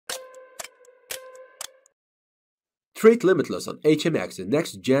Trade limitless on HMX, the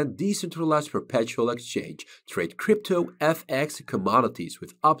next-gen decentralized perpetual exchange. Trade crypto, FX, commodities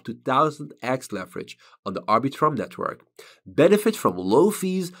with up to 1000x leverage on the Arbitrum network. Benefit from low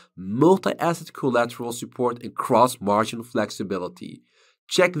fees, multi-asset collateral support, and cross-margin flexibility.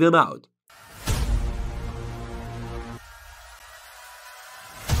 Check them out.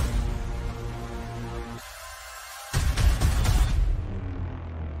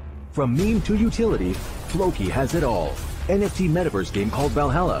 From meme to utility, Floki has it all. NFT metaverse game called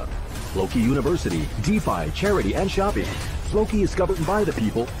Valhalla. Floki University, DeFi, charity, and shopping. Floki is governed by the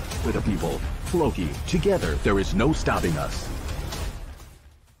people, for the people. Floki, together, there is no stopping us.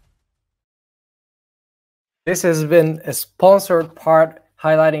 This has been a sponsored part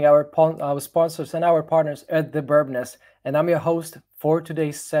highlighting our sponsors and our partners at the Burb Nest. And I'm your host for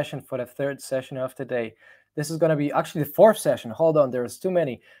today's session, for the third session of today. This is going to be actually the fourth session. Hold on, there's too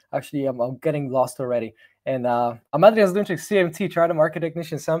many. Actually, I'm getting lost already. And I'm Andreas Dunchik, CMT, Charter Market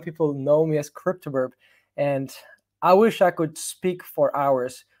Technician. Some people know me as CryptoBurb. And I wish I could speak for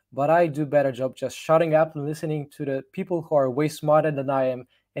hours, but I do a better job just shutting up and listening to the people who are way smarter than I am.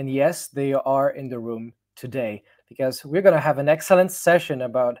 And yes, they are in the room today, because we're going to have an excellent session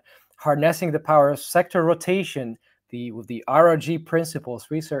about harnessing the power of sector rotation with the RRG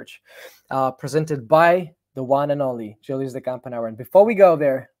principles research presented by the one and only Julius der Kampenaer. And before we go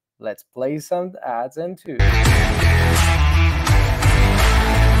there, let's play some ads and two.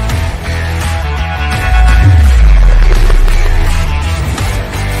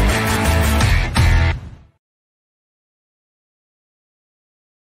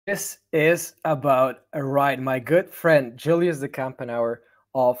 This is about a ride. My good friend Julius der Kampenaer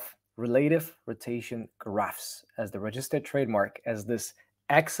of Relative Rotation Graphs as the registered trademark, as this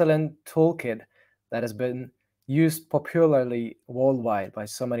excellent toolkit that has been used popularly worldwide by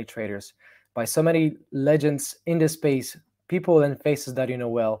so many traders, by so many legends in the space, people and faces that you know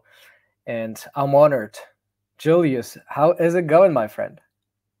well. And I'm honored. Julius, how is it going, my friend?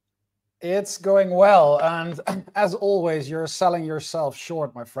 It's going well. And as always, you're selling yourself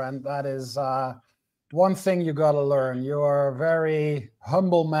short, my friend. That is one thing you got to learn. You're a very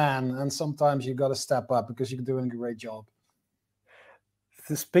humble man, and sometimes you got to step up because you're doing a great job.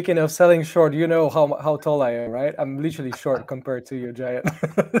 Speaking of selling short, you know how tall I am, right? I'm literally short compared to you, giant.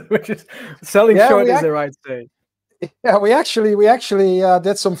 Which is selling short is the right say. Yeah, we actually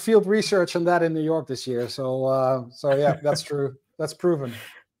did some field research on that in New York this year. So yeah, that's true. That's proven.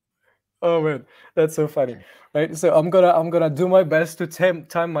 Oh man, that's so funny, right? So I'm gonna do my best to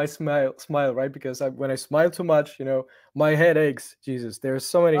time my smile, right? Because when I smile too much, you know, my head aches. Jesus, there's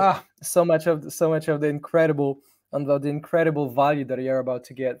so much of the incredible value that you're about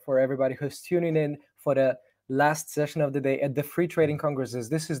to get for everybody who's tuning in for the last session of the day at the Free Trading Congresses.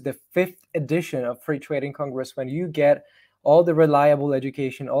 This is the 5th edition of Free Trading Congress, when you get all the reliable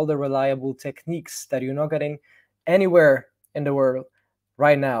education, all the reliable techniques that you're not getting anywhere in the world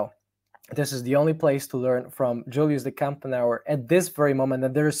right now. This is the only place to learn from Julius der Kampenaer at this very moment.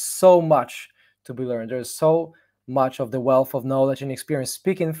 And there's so much to be learned. There's so much of the wealth of knowledge and experience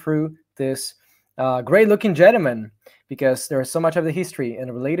speaking through this great-looking gentleman, because there is so much of the history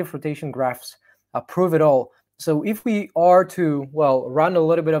and relative rotation graphs prove it all. So if we are to, well, run a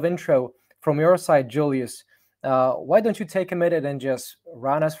little bit of intro from your side, Julius, why don't you take a minute and just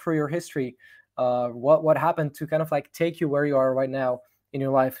run us through your history? What happened to kind of like take you where you are right now in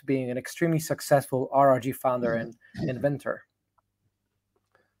your life, being an extremely successful RRG founder and inventor?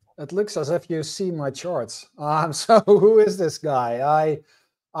 It looks as if you see my charts. So who is this guy?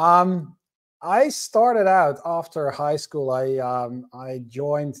 I started out after high school. I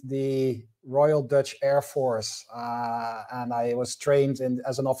joined the Royal Dutch Air Force, and I was trained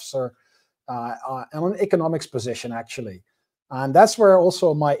as an officer in an economics position, actually. And that's where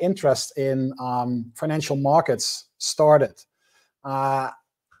also my interest in financial markets started.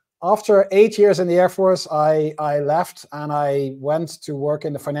 After 8 years in the Air Force, I left and I went to work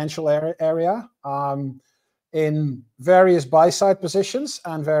in the financial area in various buy-side positions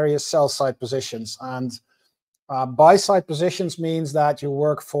and various sell-side positions. And buy-side positions means that you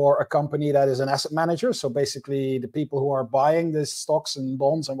work for a company that is an asset manager, so basically the people who are buying the stocks and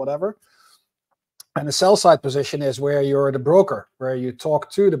bonds and whatever. And the sell-side position is where you're the broker, where you talk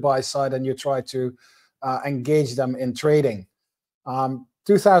to the buy-side and you try to engage them in trading.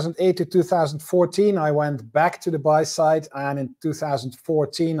 2008 to 2014, I went back to the buy side, and in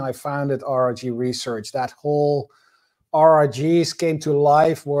 2014, I founded RRG Research. That whole RRGs came to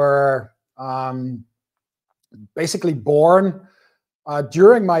life were basically born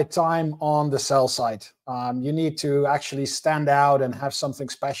during my time on the sell side. You need to actually stand out and have something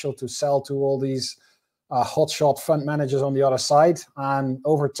special to sell to all these hotshot fund managers on the other side. And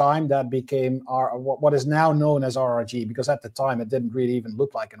over time, that became what is now known as RRG, because at the time it didn't really even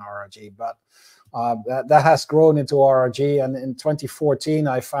look like an RRG, but that has grown into RRG. And in 2014,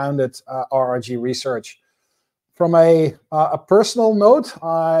 I founded RRG Research. From a personal note,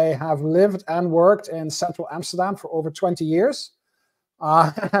 I have lived and worked in central Amsterdam for over 20 years.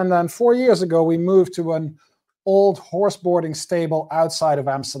 And then 4 years ago, we moved to an old horseboarding stable outside of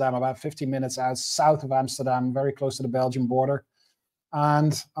Amsterdam, about 50 minutes south of Amsterdam, very close to the Belgian border.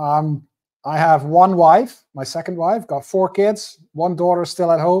 And I have one wife, my second wife, got 4 kids, 1 daughter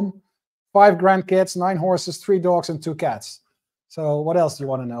still at home, 5 grandkids, 9 horses, 3 dogs, and 2 cats. So what else do you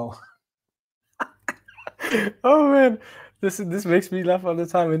want to know? Oh man, this makes me laugh all the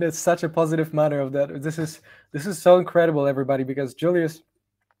time, and it's such a positive manner of that. This is so incredible, everybody, because Julius,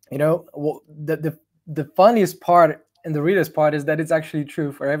 you know, the funniest part and the reader's part is that it's actually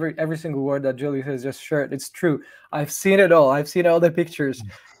true. For every single word that Julius has just shared, it's true. I've seen it all. I've seen all the pictures.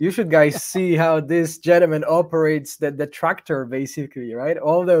 You should guys see how this gentleman operates the tractor, basically, right?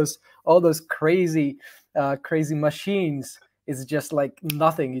 All those crazy machines. It's just like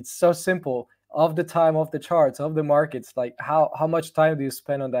nothing. It's so simple. Of the time, of the charts, of the markets, like how much time do you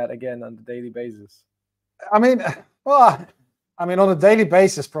spend on that again on a daily basis? I mean, well, on a daily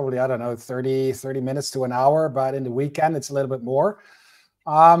basis, probably, I don't know, 30 minutes to an hour, but in the weekend, it's a little bit more.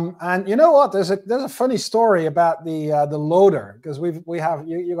 And you know what? There's a funny story about the loader, because we have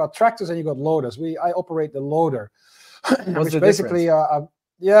you got tractors and you got loaders. I operate the loader, which basically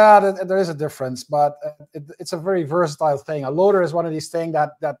yeah, there is a difference, but it's a very versatile thing. A loader is one of these things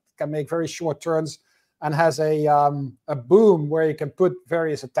that can make very short turns and has a boom where you can put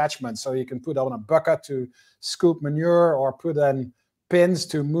various attachments. So you can put on a bucket to scoop manure, or put in pins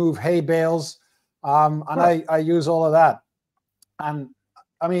to move hay bales. And I use all of that. And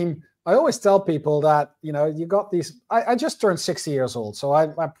I mean, I always tell people that, you know, you got these. I just turned 60 years old, so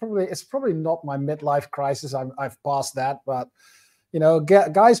it's probably not my midlife crisis. I've passed that, but you know,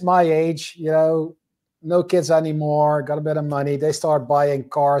 guys my age, you know, no kids anymore, got a bit of money, they start buying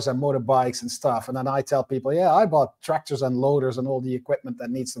cars and motorbikes and stuff. And then I tell people, yeah, I bought tractors and loaders and all the equipment that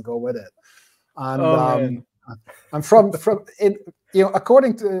needs to go with it. And I'm from you know,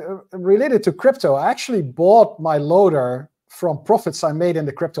 according to related to crypto, I actually bought my loader from profits I made in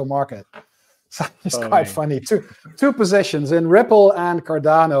the crypto market. So it's quite funny. Two positions in Ripple and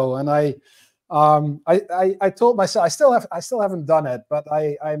Cardano, and I told myself I still haven't done it, but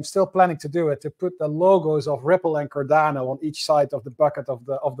I'm still planning to do it, to put the logos of Ripple and Cardano on each side of the bucket of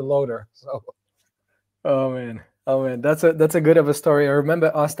the loader. So, oh man, that's a good of a story. I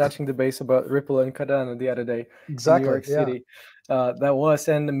remember us touching the base about Ripple and Cardano the other day in New York City. That was,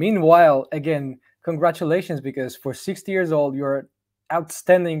 and meanwhile, again, congratulations, because for 60 years old, you're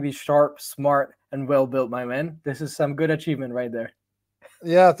outstandingly sharp, smart, and well built, my man. This is some good achievement right there.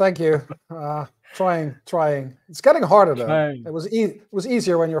 Yeah, thank you. Trying. It's getting harder though. It was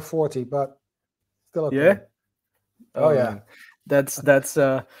easier when you're 40, but still okay. Yeah. Oh yeah. That's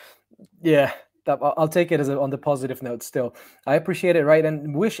yeah. I'll take it as on the positive note. Still, I appreciate it, right?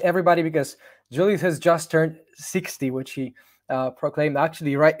 And wish everybody, because Julius has just turned 60, which he proclaimed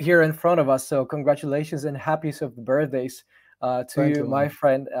actually right here in front of us. So congratulations and happiest of the birthdays to you, my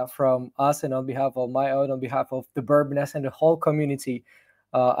friend, from us, and on behalf of my own, on behalf of the Bourbonness and the whole community.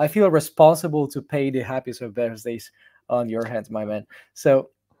 I feel responsible to pay the happiest of birthdays on your hands, my man.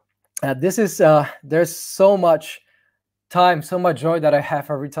 So this is there's so much time, so much joy that I have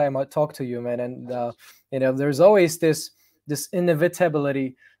every time I talk to you, man. And you know, there's always this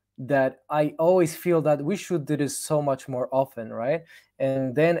inevitability that I always feel that we should do this so much more often, right?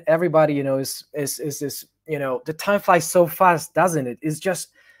 And then everybody, you know, is this, you know, the time flies so fast, doesn't it? It's just,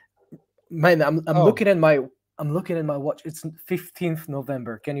 man, I'm looking at my watch. It's 15th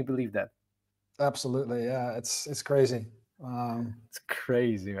November. Can you believe that? Absolutely, yeah. It's crazy. It's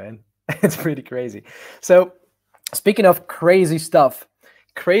crazy, man. It's pretty crazy. So, speaking of crazy stuff,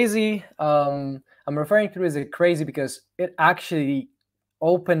 crazy. I'm referring to it as crazy because it actually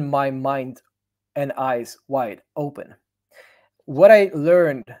opened my mind and eyes wide open. What I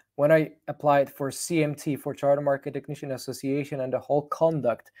learned when I applied for CMT, for Charter Market Technician Association, and the whole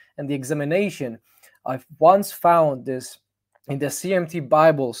conduct and the examination, I've once found this in the CMT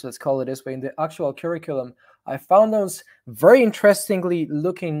Bibles, let's call it this way, in the actual curriculum. I found those very interestingly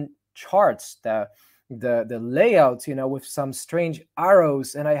looking charts, the layout, you know, with some strange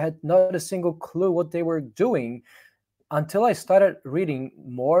arrows, and I had not a single clue what they were doing until I started reading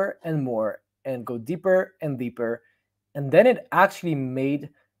more and more and go deeper and deeper. And then it actually made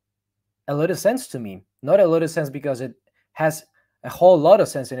a lot of sense to me. Not a lot of sense because it has a whole lot of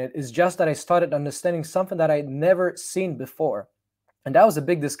sense in it. It's just that I started understanding something that I'd never seen before. And that was a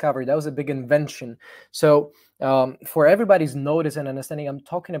big discovery. That was a big invention. So for everybody's notice and understanding, I'm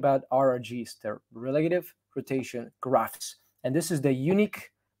talking about RRGs, the relative rotation graphs. And this is the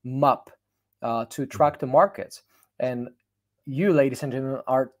unique map to track the markets. And you, ladies and gentlemen,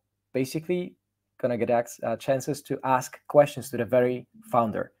 are basically going to get chances to ask questions to the very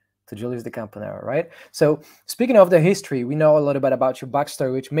founder, to Julius der Kampenaer, right? So speaking of the history, we know a little bit about your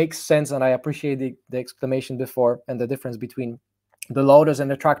backstory, which makes sense. And I appreciate the explanation before and the difference between the loaders and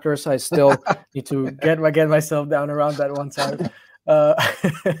the tractors. I still need to get myself down around that one time.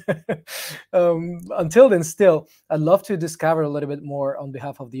 Until then, still, I'd love to discover a little bit more on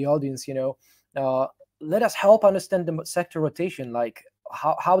behalf of the audience. Let us help understand the sector rotation. Like,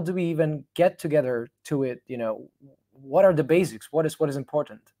 how do we even get together to it? What are the basics? What is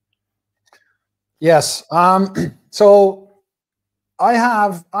important? Yes. So I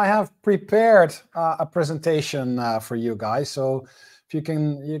have prepared a presentation for you guys. So if you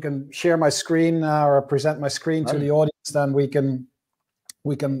can share my screen or present my screen to the audience, then we can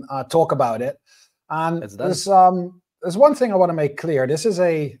talk about it. And there's one thing I want to make clear. This is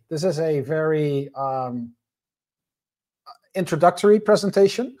a very introductory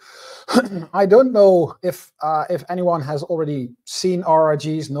presentation. I don't know if anyone has already seen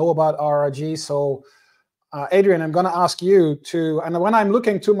RRGs, know about RRGs. So Adrian, I'm going to ask you to, and when I'm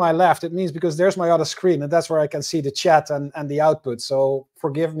looking to my left, it means because there's my other screen, and that's where I can see the chat and the output. So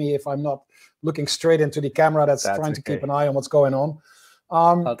forgive me if I'm not looking straight into the camera. That's trying to keep an eye on what's going on.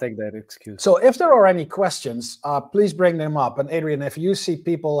 I'll take that excuse. So if there are any questions, please bring them up. And Adrian, if you see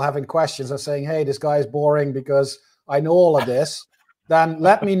people having questions and saying, hey, this guy is boring because I know all of this, then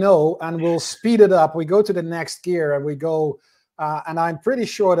let me know and we'll speed it up. We go to the next gear and we go, and I'm pretty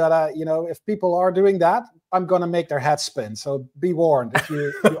sure that, if people are doing that, I'm going to make their head spin. So be warned. If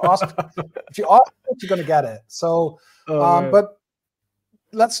you ask, you're going to get it. So, but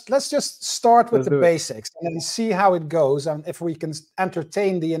let's just start with the basics and then see how it goes, and if we can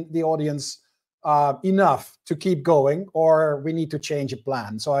entertain the audience enough to keep going, or we need to change a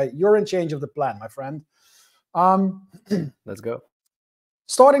plan. So you're in change of the plan, my friend. Let's go.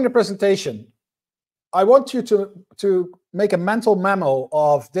 Starting the presentation, I want you to make a mental memo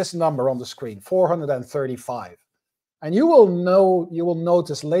of this number on the screen, 435. And you will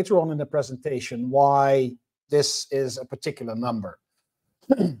notice later on in the presentation why this is a particular number.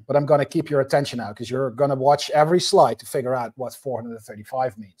 But I'm going to keep your attention now because you're going to watch every slide to figure out what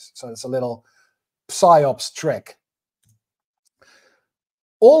 435 means. So it's a little PSYOPs trick.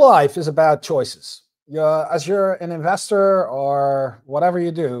 All life is about choices. As you're an investor or whatever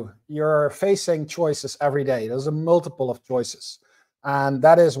you do, you're facing choices every day. There's a multiple of choices. And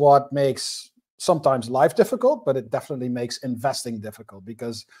that is what makes sometimes life difficult, but it definitely makes investing difficult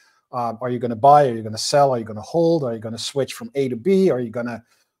because are you going to buy? Are you going to sell? Are you going to hold? Are you going to switch from A to B? Are you going to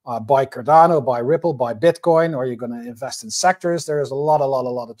buy Cardano, buy Ripple, buy Bitcoin? Or are you going to invest in sectors? There's a lot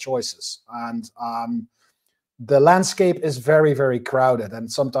of choices. And the landscape is very, very crowded.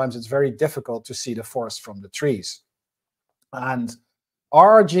 And sometimes it's very difficult to see the forest from the trees. And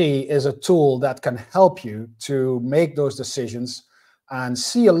RRG is a tool that can help you to make those decisions and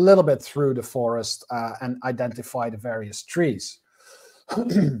see a little bit through the forest and identify the various trees.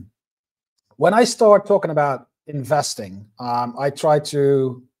 When I start talking about investing, I try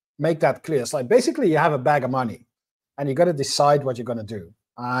to make that clear. It's like basically you have a bag of money and you got to decide what you're going to do.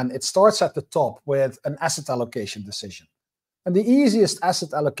 And it starts at the top with an asset allocation decision. And the easiest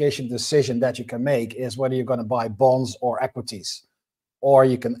asset allocation decision that you can make is whether you're going to buy bonds or equities, or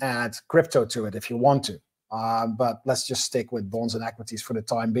you can add crypto to it if you want to. But let's just stick with bonds and equities for the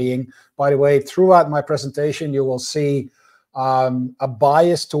time being. By the way, throughout my presentation, you will see a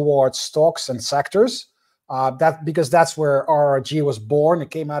bias towards stocks and sectors. Because that's where RRG was born. It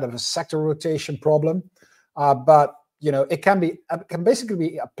came out of a sector rotation problem. But it can basically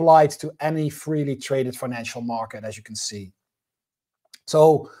be applied to any freely traded financial market, as you can see.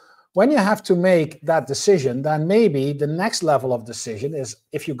 So when you have to make that decision, then maybe the next level of decision is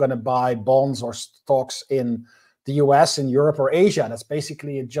if you're going to buy bonds or stocks in the US, in Europe, or Asia. That's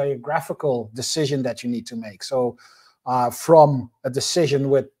basically a geographical decision that you need to make. So from a decision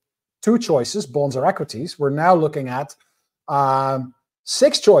with two choices, bonds or equities, we're now looking at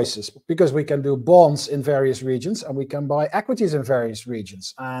 6 choices, because we can do bonds in various regions and we can buy equities in various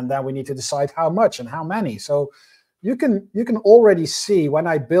regions. And then we need to decide how much and how many. So you can already see when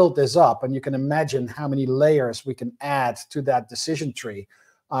I build this up, and you can imagine how many layers we can add to that decision tree.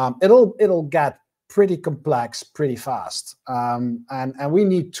 It'll get pretty complex pretty fast. And we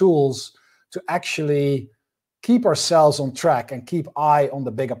need tools to actually keep ourselves on track and keep eye on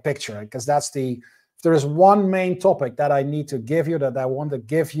the bigger picture, because that's if there is one main topic that I need to give you, that I want to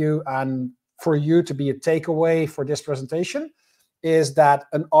give you, and for you to be a takeaway for this presentation, is that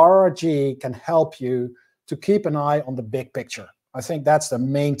an RRG can help you to keep an eye on the big picture. I think that's the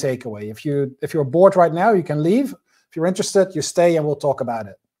main takeaway. If you're bored right now, you can leave. If you're interested, you stay and we'll talk about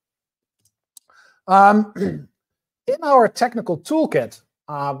it. In our technical toolkit,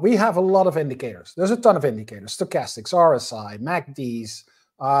 we have a lot of indicators. There's a ton of indicators: stochastics, RSI, MACDs,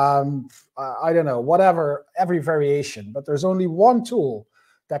 I don't know, whatever, every variation. But there's only one tool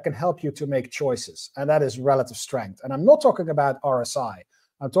that can help you to make choices, and that is relative strength. And I'm not talking about RSI.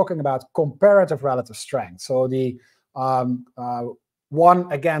 I'm talking about comparative relative strength. So the one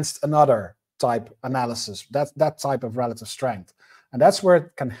against another type analysis, that type of relative strength. And that's where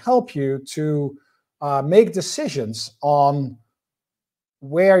it can help you to make decisions on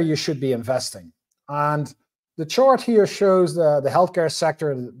where you should be investing. And the chart here shows the healthcare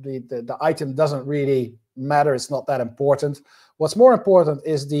sector. The item doesn't really matter. It's not that important. What's more important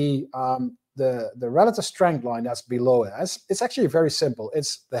is the relative strength line that's below it. It's actually very simple.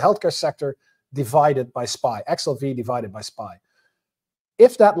 It's the healthcare sector divided by SPY, XLV divided by SPY.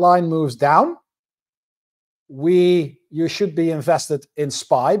 If that line moves down, you should be invested in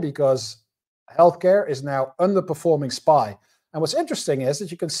SPY, because healthcare is now underperforming SPY. And what's interesting is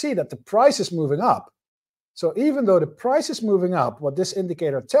that you can see that the price is moving up. So even though the price is moving up, what this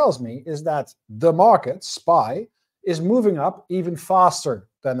indicator tells me is that the market, SPY, is moving up even faster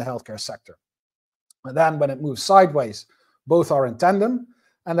than the healthcare sector. And then when it moves sideways, both are in tandem.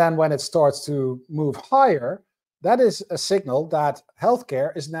 And then when it starts to move higher, that is a signal that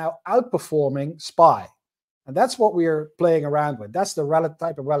healthcare is now outperforming SPY. And that's what we're playing around with. That's the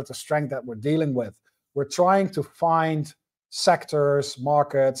type of relative strength that we're dealing with. We're trying to find sectors,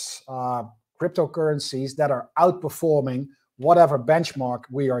 markets, cryptocurrencies that are outperforming whatever benchmark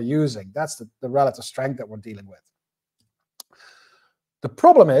we are using. That's the relative strength that we're dealing with. The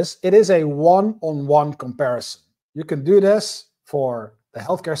problem is, it is a one-on-one comparison. You can do this for the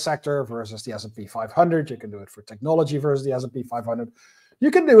healthcare sector versus the S&P 500. You can do it for technology versus the S&P 500.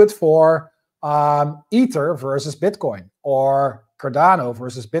 You can do it for Ether versus Bitcoin, or Cardano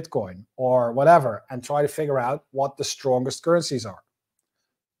versus Bitcoin, or whatever, and try to figure out what the strongest currencies are.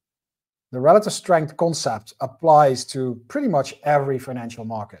 The relative strength concept applies to pretty much every financial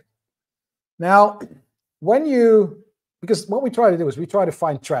market. Now, because what we try to do is we try to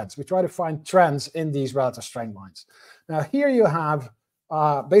find trends. We try to find trends in these relative strength lines. Now, here you have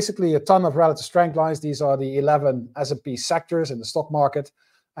basically a ton of relative strength lines. These are the 11 S&P sectors in the stock market.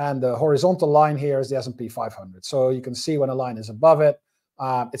 And the horizontal line here is the S&P 500. So you can see when a line is above it,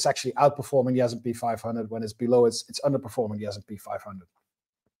 it's actually outperforming the S&P 500. When it's below, it's underperforming the S&P 500.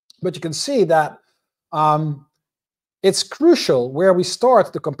 But you can see that it's crucial where we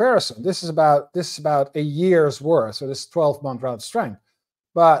start the comparison. This is about a year's worth, so this is 12-month relative strength.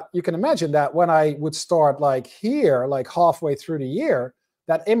 But you can imagine that when I would start like here, like halfway through the year,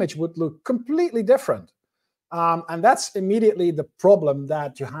 that image would look completely different. And that's immediately the problem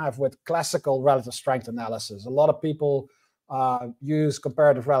that you have with classical relative strength analysis. A lot of people use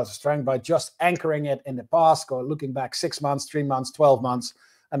comparative relative strength by just anchoring it in the past, or looking back 6 months, 3 months, 12 months.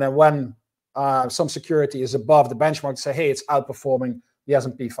 And then when some security is above the benchmark, say, hey, it's outperforming the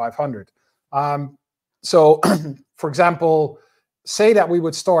S&P 500. So, for example, say that we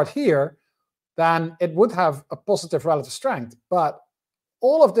would start here, then it would have a positive relative strength. But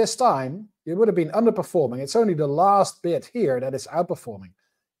all of this time, it would have been underperforming. It's only the last bit here that is outperforming.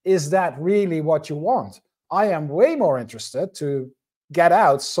 Is that really what you want? I am way more interested to get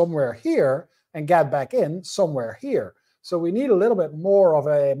out somewhere here and get back in somewhere here. So we need a little bit more of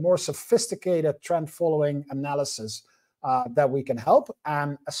a more sophisticated trend following analysis that we can help,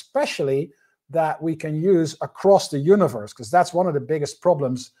 and especially that we can use across the universe, because that's one of the biggest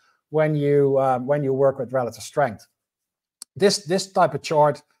problems when you work with relative strength. This type of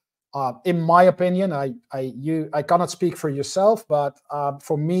chart, in my opinion, I cannot speak for yourself, but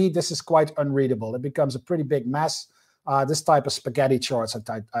for me, this is quite unreadable. It becomes a pretty big mess. This type of spaghetti charts,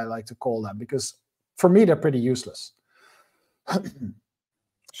 I like to call them, because for me, they're pretty useless.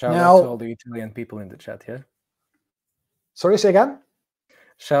 Shout out to all the Italian people in the chat, yeah? Sorry, say again?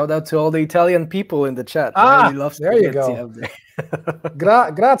 Shout out to all the Italian people in the chat. Really love there you go.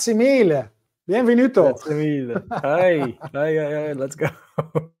 Grazie mille. Benvenuto. Grazie mille. Hi, let's go.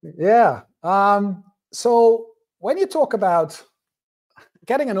 Yeah. So when you talk about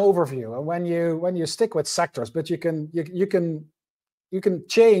getting an overview, and when you stick with sectors, but you can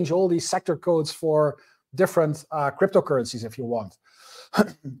change all these sector codes for different cryptocurrencies if you want.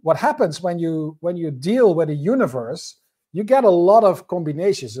 What happens when you deal with a universe, you get a lot of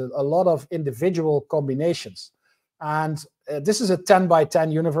combinations, a lot of individual combinations. And this is a 10 by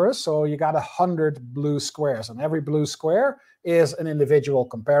 10 universe, so you got 100 blue squares, and every blue square is an individual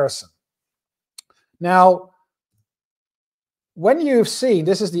comparison. Now, when you've seen,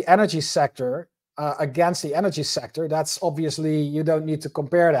 this is the energy sector against the energy sector, that's obviously, you don't need to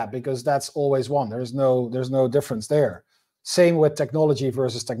compare that because that's always one. There's no difference there. Same with technology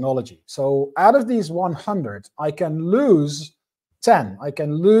versus technology. So out of these 100, I can lose 10. I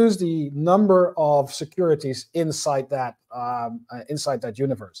can lose the number of securities inside that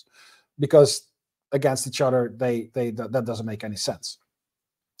universe, because against each other, that doesn't make any sense.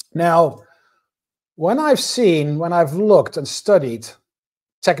 Now, when I've looked and studied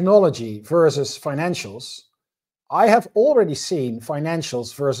technology versus financials, I have already seen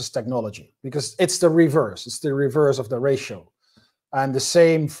financials versus technology, because it's the reverse. It's the reverse of the ratio. And the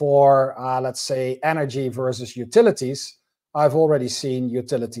same for, let's say, energy versus utilities. I've already seen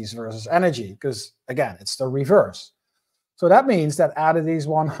utilities versus energy, because, again, it's the reverse. So that means that out of these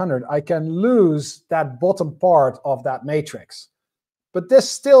 100, I can lose that bottom part of that matrix. But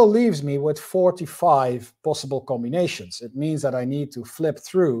this still leaves me with 45 possible combinations. It means that I need to flip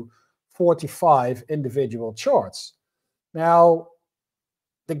through 45 individual charts. Now,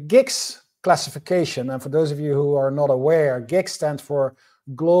 the GICS classification, and for those of you who are not aware, GICS stands for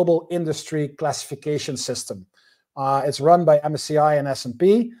Global Industry Classification System. It's run by MSCI and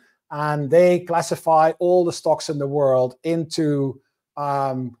S&P, and they classify all the stocks in the world into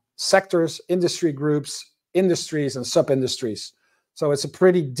sectors, industry groups, industries, and sub-industries. So it's a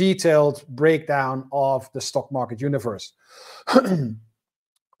pretty detailed breakdown of the stock market universe.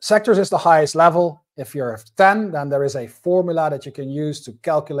 Sectors is the highest level. If you're 10, then there is a formula that you can use to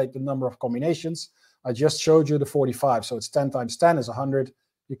calculate the number of combinations. I just showed you the 45, so it's 10 times 10 is 100.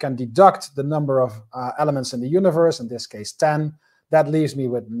 You can deduct the number of elements in the universe, in this case 10. That leaves me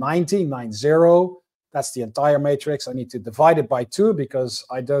with 90. That's the entire matrix. I need to divide it by 2 because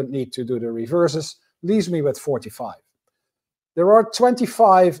I don't need to do the reverses. Leaves me with 45. There are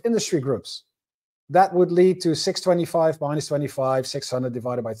 25 industry groups. That would lead to 625 minus 25, 600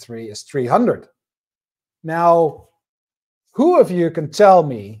 divided by 3 is 300. Now, who of you can tell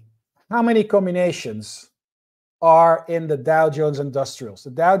me how many combinations are in the Dow Jones Industrials?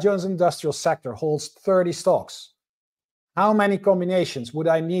 The Dow Jones Industrial sector holds 30 stocks. How many combinations would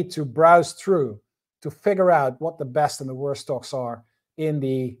I need to browse through to figure out what the best and the worst stocks are in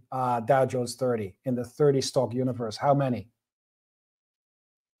the Dow Jones 30, in the 30 stock universe? How many?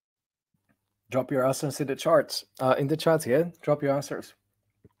 Drop your answers in the charts. In the chat, yeah? Drop your answers.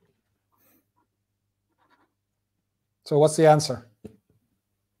 So what's the answer?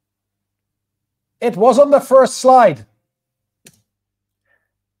 It was on the first slide.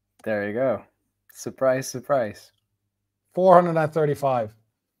 There you go. Surprise, surprise. 435.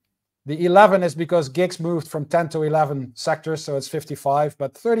 The 11 is because GICS moved from 10 to 11 sectors, so it's 55.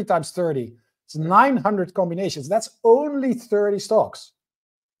 But 30 times 30, it's 900 combinations. That's only 30 stocks.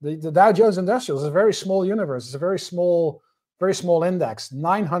 The Dow Jones Industrial is a very small universe. It's a very small index.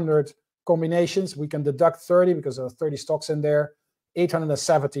 900 combinations. We can deduct 30 because there are 30 stocks in there.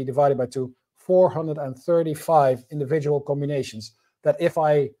 870 divided by 2, 435 individual combinations. That if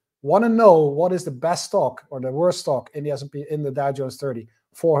I want to know what is the best stock or the worst stock in the S&P, in the Dow Jones 30,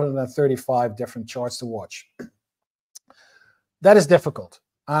 435 different charts to watch. That is difficult.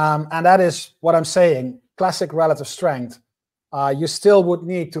 And that is what I'm saying, classic relative strength. You still would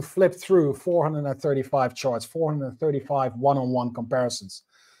need to flip through 435 charts, 435 one-on-one comparisons.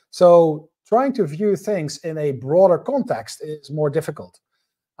 So trying to view things in a broader context is more difficult.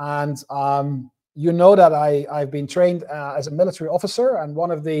 And you know that I've been trained as a military officer, and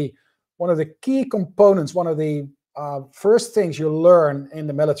one of the key components, one of the first things you learn in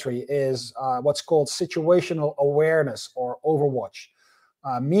the military is what's called situational awareness, or Overwatch.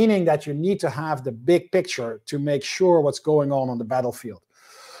 Meaning that you need to have the big picture to make sure what's going on the battlefield.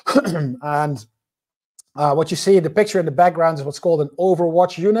 And what you see in the picture in the background is what's called an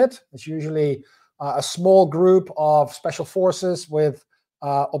Overwatch unit. It's usually a small group of special forces with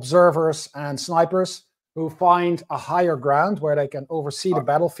observers and snipers who find a higher ground where they can oversee the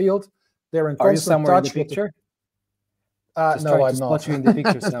battlefield. They're in constant touch in the picture? No, I'm not. You in the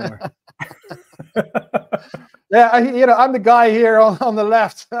picture somewhere. Yeah, I'm the guy here on the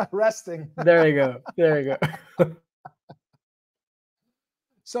left, resting. There you go. There you go.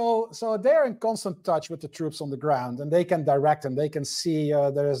 So they're in constant touch with the troops on the ground, and they can direct them. They can see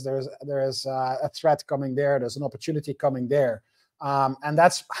there is a threat coming there. There's an opportunity coming there. And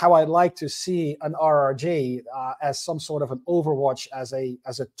that's how I like to see an RRG as some sort of an overwatch, as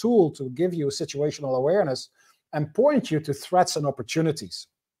a tool to give you situational awareness and point you to threats and opportunities.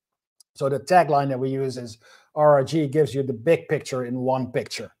 So the tagline that we use is RRG gives you the big picture in one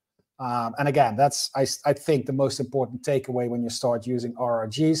picture. And again, that's, I think, the most important takeaway when you start using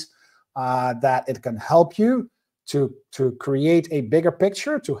RRGs, that it can help you to create a bigger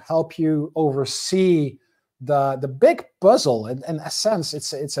picture, to help you oversee the big puzzle. In a sense,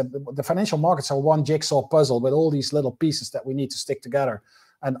 the financial markets are one jigsaw puzzle with all these little pieces that we need to stick together.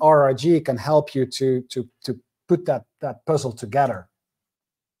 And RRG can help you to put that puzzle together.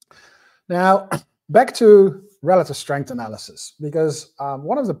 Now, back to relative strength analysis, because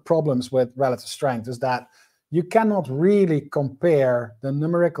one of the problems with relative strength is that you cannot really compare the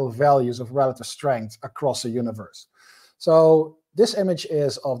numerical values of relative strength across a universe. So this image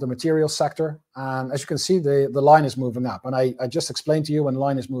is of the materials sector, and as you can see, the line is moving up. And I just explained to you, when the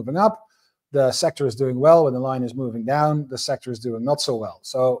line is moving up, the sector is doing well. When the line is moving down, the sector is doing not so well.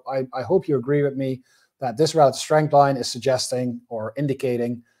 So I hope you agree with me that this relative strength line is suggesting or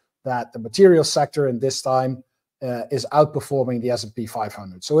indicating that the materials sector in this time is outperforming the S&P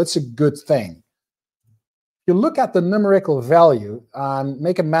 500. So it's a good thing. If you look at the numerical value,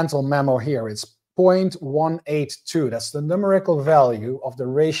 make a mental memo here. It's 0.182. That's the numerical value of the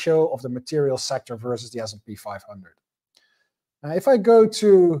ratio of the materials sector versus the S&P 500. Now, if I go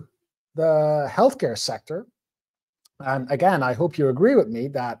to the healthcare sector, and again, I hope you agree with me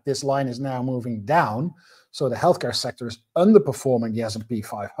that this line is now moving down. So the healthcare sector is underperforming the S&P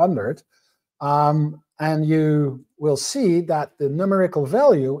 500. And you will see that the numerical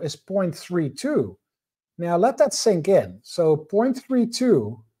value is 0.32. Now let that sink in. So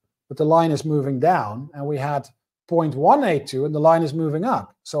 0.32, but the line is moving down, and we had 0.182 and the line is moving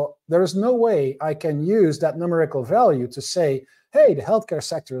up. So there is no way I can use that numerical value to say, hey, the healthcare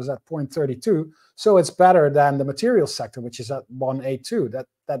sector is at 0.32, so it's better than the materials sector, which is at 182.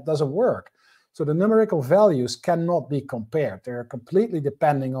 That doesn't work. So the numerical values cannot be compared. They're completely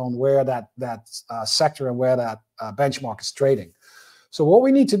depending on where that sector and where that benchmark is trading. So what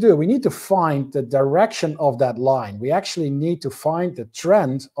we need to do, we need to find the direction of that line. We actually need to find the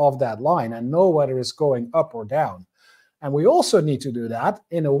trend of that line and know whether it's going up or down. And we also need to do that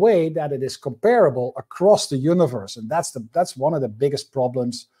in a way that it is comparable across the universe. And that's one of the biggest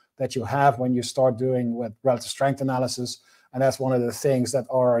problems that you have when you start doing with relative strength analysis. And that's one of the things that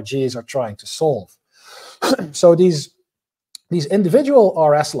RRGs are trying to solve. So these individual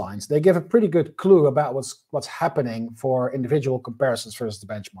RS lines, they give a pretty good clue about what's happening for individual comparisons versus the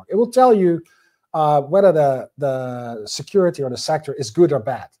benchmark. It will tell you whether the security or the sector is good or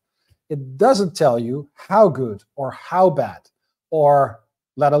bad. It doesn't tell you how good or how bad, or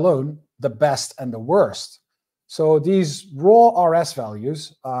let alone the best and the worst. So these raw RS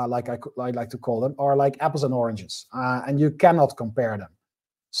values, like I like to call them, are like apples and oranges, and you cannot compare them.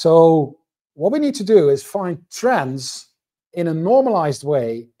 So what we need to do is find trends in a normalized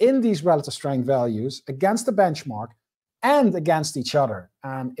way in these relative strength values against the benchmark and against each other.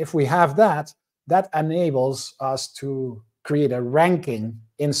 And if we have that, that enables us to create a ranking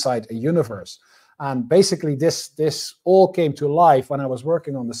inside a universe. And basically this all came to life when I was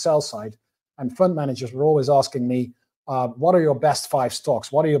working on the sell side. And fund managers were always asking me, what are your best 5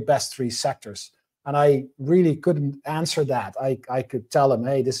 stocks? What are your best 3 sectors? And I really couldn't answer that. I could tell them,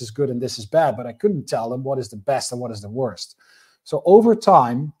 hey, this is good and this is bad, but I couldn't tell them what is the best and what is the worst. So over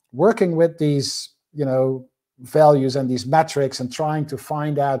time, working with these, values and these metrics and trying to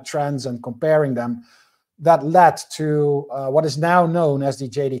find out trends and comparing them, that led to what is now known as the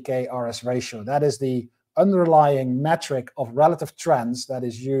JDK RS ratio. That is the underlying metric of relative trends that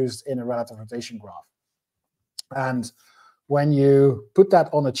is used in a relative rotation graph. And when you put that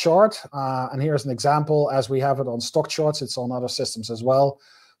on a chart, and here's an example, as we have it on stock charts, it's on other systems as well.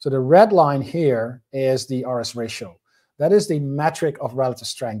 So the red line here is the RS ratio. That is the metric of relative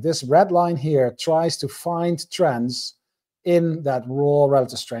strength. This red line here tries to find trends in that raw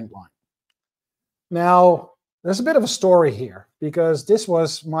relative strength line. Now, there's a bit of a story here, because this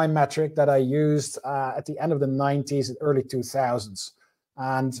was my metric that I used at the end of the 90s and early 2000s.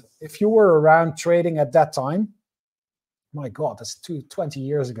 And if you were around trading at that time, my God, that's 20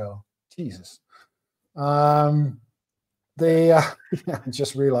 years ago. Jesus. I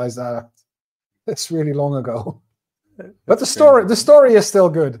just realized that it's really long ago. But the story is still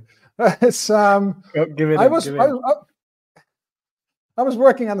good. It's I was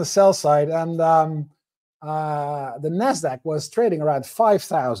working on the sell side, and the Nasdaq was trading around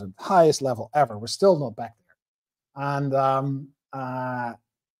 5,000, highest level ever. We're still not back there. And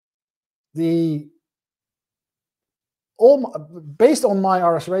based on my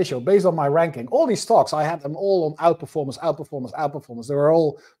RS ratio, based on my ranking, all these stocks, I had them all on outperformance, outperformance, outperformance. They were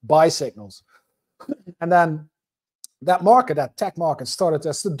all buy signals. And then that market, that tech market started,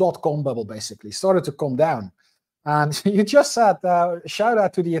 that's the dot-com bubble basically, started to come down. And you just said, shout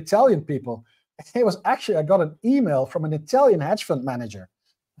out to the Italian people. It was actually, I got an email from an Italian hedge fund manager.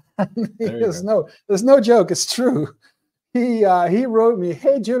 There's no joke, it's true. He wrote me,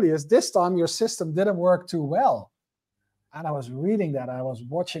 hey, Julius, this time your system didn't work too well. And I was reading that, I was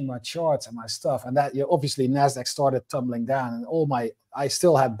watching my charts and my stuff, and that, obviously NASDAQ started tumbling down, and I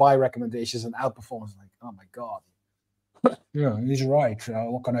still had buy recommendations and outperformance. Like, oh my God. Yeah, he's right.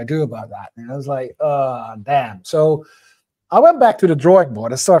 What can I do about that? And I was like, damn. So I went back to the drawing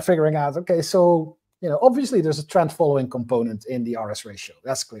board and started figuring out, okay, so, obviously there's a trend following component in the RS ratio.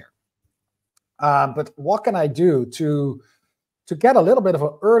 That's clear. But what can I do to get a little bit of an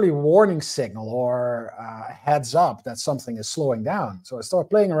early warning signal or heads up that something is slowing down? So I started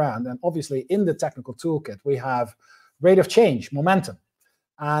playing around, and obviously in the technical toolkit, we have rate of change, momentum.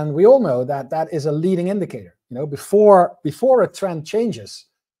 And we all know that that is a leading indicator. Before a trend changes,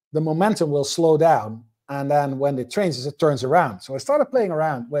 the momentum will slow down, and then when it changes, it turns around. So I started playing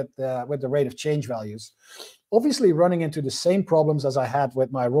around with the rate of change values, obviously running into the same problems as I had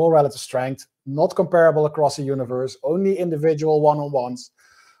with my raw relative strength, not comparable across the universe, only individual one-on-ones.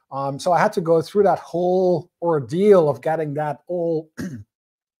 So I had to go through that whole ordeal of getting that all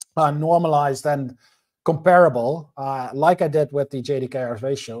normalized and comparable, like I did with the JDK RS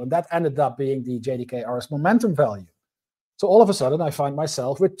ratio, and that ended up being the JDK RS momentum value. So all of a sudden, I find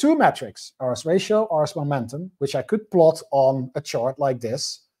myself with two metrics, RS ratio, RS momentum, which I could plot on a chart like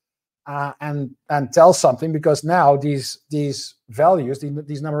this, and tell something, because now these values,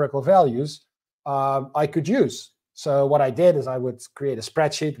 these numerical values, I could use. So what I did is I would create a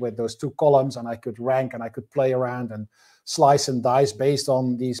spreadsheet with those two columns, and I could rank and I could play around and slice and dice based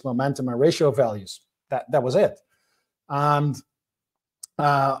on these momentum and ratio values. That was it. And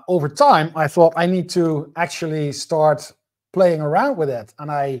over time, I thought I need to actually start playing around with it.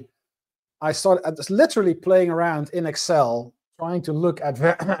 And I started just literally playing around in Excel, trying to look at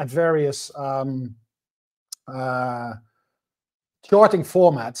various charting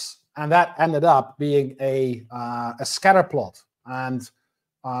formats. And that ended up being a scatter plot. And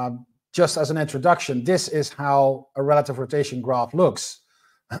just as an introduction, this is how a relative rotation graph looks.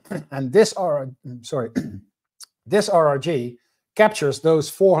 And this RRG captures those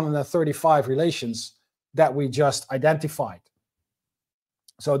 435 relations that we just identified.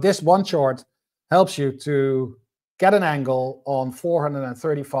 So this one chart helps you to get an angle on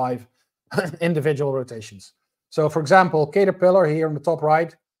 435 individual rotations. So for example, Caterpillar here on the top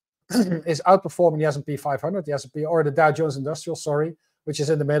right is outperforming the S&P 500, the S&P, or the Dow Jones Industrial, sorry, which is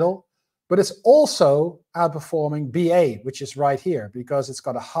in the middle. But it's also outperforming BA, which is right here, because it's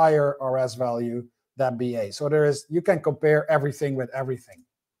got a higher RS value than BA. So you can compare everything with everything.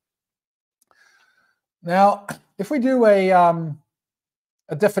 Now, if we do a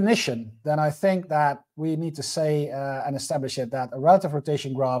definition, then I think that we need to say and establish it that a relative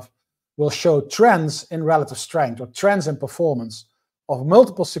rotation graph will show trends in relative strength or trends in performance of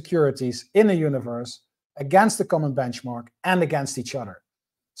multiple securities in a universe against the common benchmark and against each other.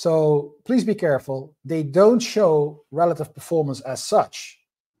 So please be careful. They don't show relative performance as such.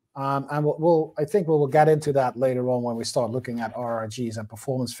 And I think we'll get into that later on when we start looking at RRGs and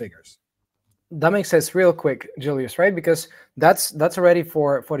performance figures. That makes sense real quick, Julius, right? Because that's already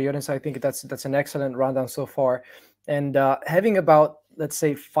for the audience. I think that's an excellent rundown so far. And having about, let's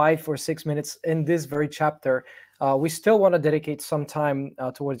say, 5 or 6 minutes in this very chapter, we still want to dedicate some time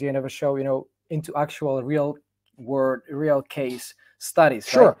towards the end of the show, into actual real world, real case studies.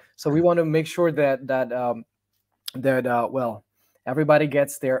 Sure. Right? So we want to make sure that well, everybody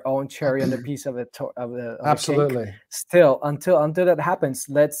gets their own cherry on the piece of the absolutely cake. Still, until that happens,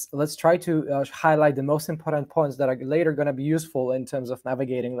 let's try to highlight the most important points that are later going to be useful in terms of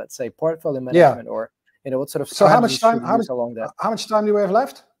navigating, let's say, portfolio management, or what sort of so how much time along that. How much time do we have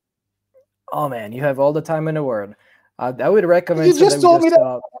left? Oh man, you have all the time in the world. I would recommend. You just told me that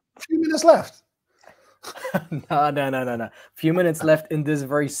a few minutes left. No. Few minutes left in this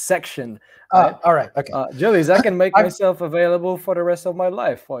very section. All right. Okay. Julius, I can make myself available for the rest of my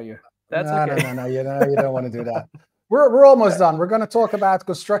life for you. That's okay. No. You don't want to do that. We're almost done. We're going to talk about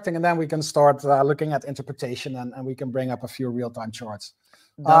constructing, and then we can start looking at interpretation, and we can bring up a few real-time charts.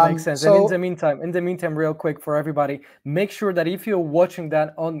 That makes sense. And in the meantime, real quick for everybody, make sure that if you're watching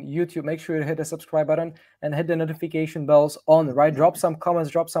that on YouTube, make sure you hit the subscribe button and hit the notification bells on, right? Drop some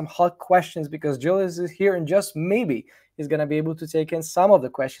comments, drop some hot questions, because Julius is here, and just maybe he's going to be able to take in some of the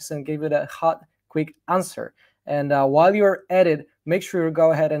questions and give it a hot, quick answer. And while you're at it, make sure you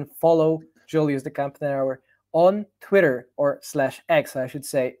go ahead and follow Julius der Kampenaer on Twitter, or /X, I should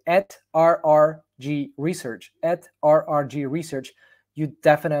say, at RRG Research, at RRG Research. You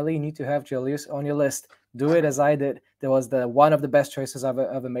definitely need to have Julius on your list. Do it as I did. That was one of the best choices I've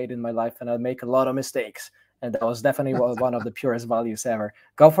ever made in my life, and I make a lot of mistakes. And that was definitely one of the purest values ever.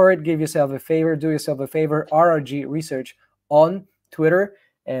 Go for it. Give yourself a favor. Do yourself a favor. RRG Research on Twitter.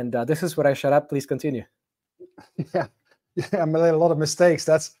 And this is where I shut up. Please continue. Yeah, I made a lot of mistakes.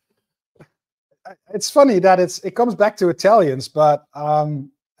 It's funny that it comes back to Italians, but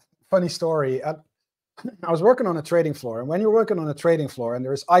funny story. I was working on a trading floor, and when you're working on a trading floor and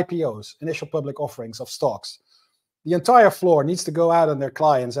there's IPOs, initial public offerings of stocks, the entire floor needs to go out on their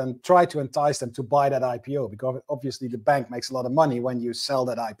clients and try to entice them to buy that IPO, because obviously the bank makes a lot of money when you sell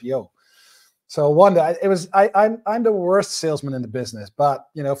that IPO. So one day I'm the worst salesman in the business, but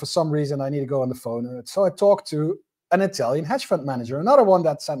for some reason I need to go on the phone. So I talked to an Italian hedge fund manager, another one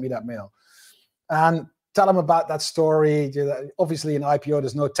that sent me that mail, and tell him about that story. Obviously in IPO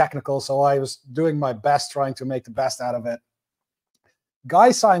there's no technical, so I was doing my best trying to make the best out of it.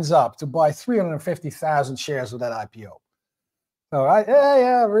 Guy signs up to buy 350,000 shares of that IPO. All right,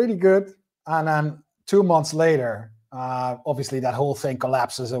 yeah, really good. And then 2 months later, obviously that whole thing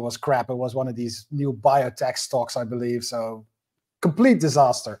collapses. It was crap. It was one of these new biotech stocks, I believe. So complete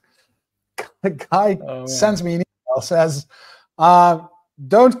disaster. The guy sends me an email, says,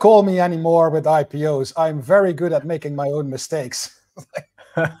 don't call me anymore with IPOs. I'm very good at making my own mistakes.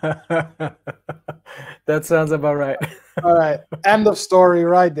 That sounds about right. All right, end of story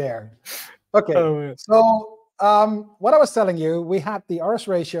right there. Okay, so what I was telling you, we had the RS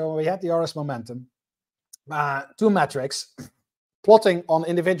ratio, we had the RS momentum, two metrics, plotting on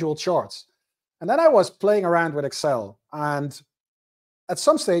individual charts. And then I was playing around with Excel, and at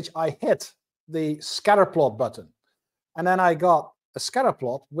some stage I hit the scatter plot button, and then I got a scatter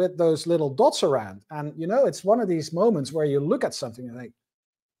plot with those little dots around. And it's one of these moments where you look at something and think,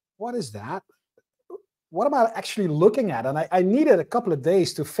 what is that? What am I actually looking at? And I needed a couple of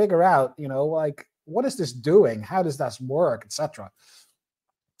days to figure out, like, what is this doing? How does that work, etc.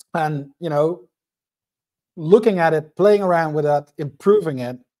 And, looking at it, playing around with it, improving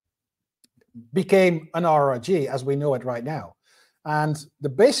it, became an RRG as we know it right now. And the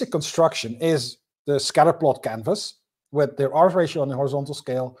basic construction is the scatter plot canvas with the RS ratio on the horizontal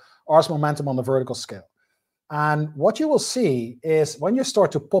scale, RS momentum on the vertical scale. And what you will see is when you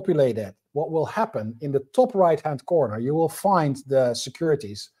start to populate it, what will happen in the top right-hand corner, you will find the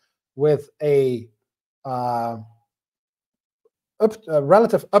securities with a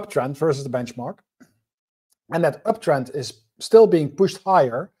relative uptrend versus the benchmark. And that uptrend is still being pushed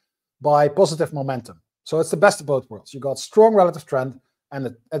higher by positive momentum. So it's the best of both worlds. You got strong relative trend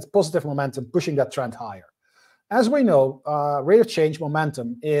and it's positive momentum pushing that trend higher. As we know, rate of change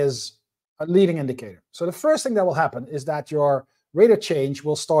momentum is a leading indicator. So the first thing that will happen is that your rate of change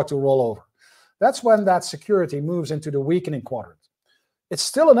will start to roll over. That's when that security moves into the weakening quadrant. It's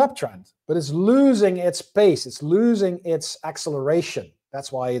still an uptrend, but it's losing its pace. It's losing its acceleration.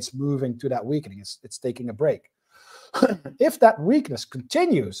 That's why it's moving to that weakening. It's taking a break. If that weakness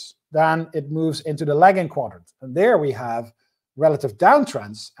continues, then it moves into the lagging quadrant. And there we have relative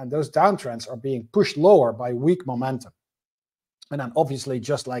downtrends, and those downtrends are being pushed lower by weak momentum. And then obviously,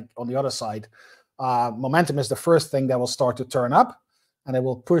 just like on the other side, momentum is the first thing that will start to turn up, and it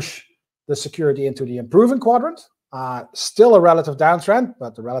will push the security into the improving quadrant. Still a relative downtrend,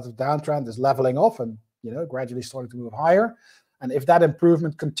 but the relative downtrend is leveling off and gradually starting to move higher. And if that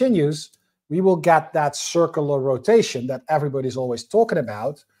improvement continues, we will get that circular rotation that everybody's always talking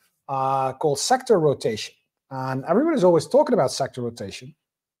about, called sector rotation. And everybody's always talking about sector rotation,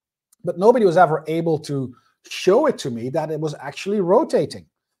 but nobody was ever able to show it to me that it was actually rotating.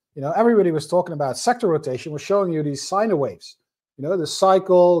 Everybody was talking about sector rotation, was showing you these sine waves. The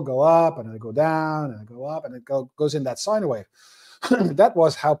cycle go up and then it go down and it go up and it goes in that sine wave. That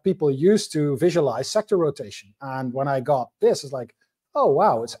was how people used to visualize sector rotation. And when I got this, it's like, oh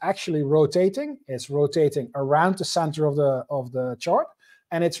wow, it's actually rotating. It's rotating around the center of the chart,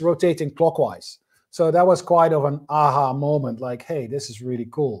 and it's rotating clockwise. So that was quite of an aha moment, like, hey, this is really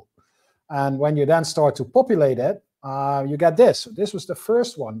cool. And when you then start to populate it, you get this. So this was the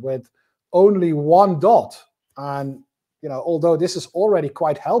first one with only one dot. And although this is already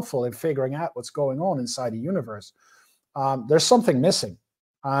quite helpful in figuring out what's going on inside the universe, there's something missing.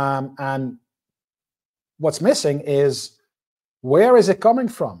 And what's missing is, where is it coming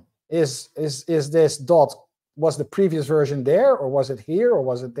from? Is this dot, was the previous version there, or was it here, or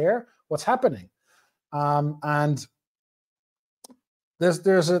was it there? What's happening? And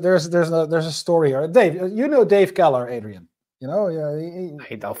there's a story here. Dave, you know Dave Keller, Adrian. You know,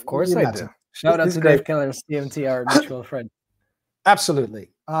 Of course I do. Shout out to Dave Keller, CMT, our mutual friend.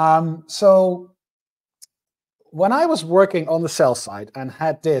 Absolutely. So when I was working on the sell side and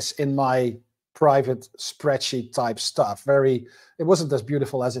had this in my private spreadsheet type stuff, it wasn't as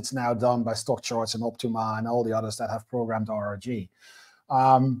beautiful as it's now done by Stock Charts and Optima and all the others that have programmed RRG.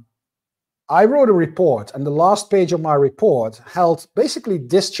 I wrote a report, and the last page of my report held basically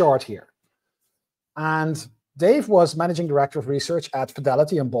this chart here. And Dave was managing director of research at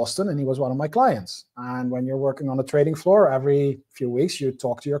Fidelity in Boston, and he was one of my clients. And when you're working on the trading floor, every few weeks you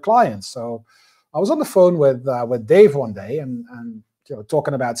talk to your clients. So I was on the phone with Dave one day, and you know,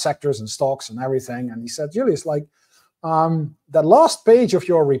 talking about sectors and stocks and everything. And he said, Julius, like that last page of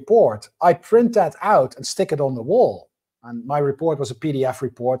your report, I print that out and stick it on the wall. And my report was a PDF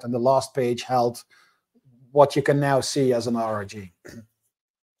report, and the last page held what you can now see as an RRG.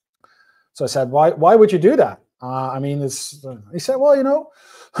 So I said, why would you do that? I mean, he said, well, you know,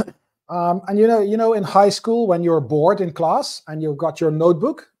 and you know, in high school when you're bored in class and you've got your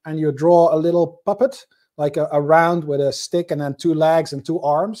notebook and you draw a little puppet, like a round with a stick and then 2 legs and 2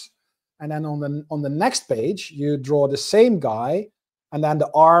 arms, and then on the next page you draw the same guy, and then the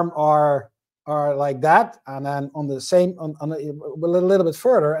arm are like that, and then on the same on a little bit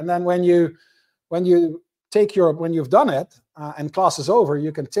further, and then when you've done it and class is over,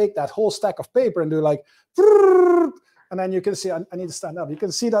 you can take that whole stack of paper and do like, and then you can see, I need to stand up, you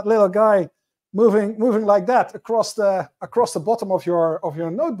can see that little guy moving like that across the bottom of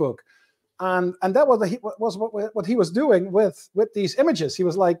your notebook, and that was what he was doing with these images. He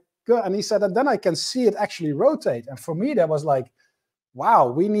was like, good, and he said, and then I can see it actually rotate. And for me, that was like, wow,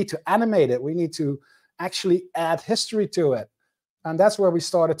 we need to animate it. We need to actually add history to it. And that's where we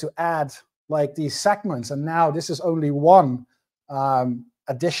started to add like these segments. And now this is only one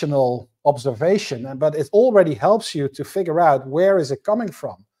additional observation, but it already helps you to figure out where is it coming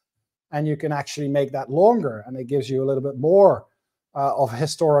from. And you can actually make that longer, and it gives you a little bit more of a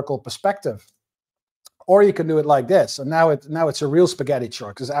historical perspective. Or you can do it like this. And now it's a real spaghetti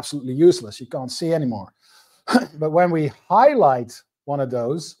chart because it's absolutely useless. You can't see anymore. But when we highlight one of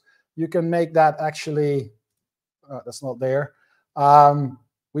those, you can make that actually, that's not there.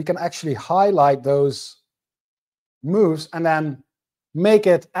 We can actually highlight those moves and then make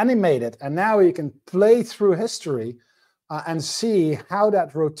it animated. And now you can play through history and see how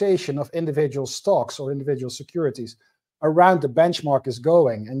that rotation of individual stocks or individual securities around the benchmark is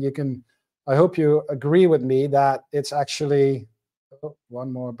going. And you can, I hope you agree with me that it's actually,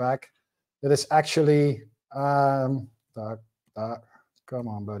 one more back, that it's actually, come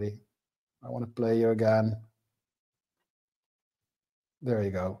on, buddy. I want to play you again. There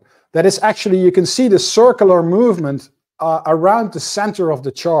you go. That is actually, you can see the circular movement around the center of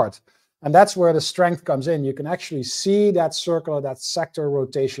the chart. And that's where the strength comes in. You can actually see that circular, that sector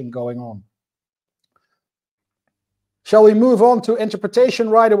rotation going on. Shall we move on to interpretation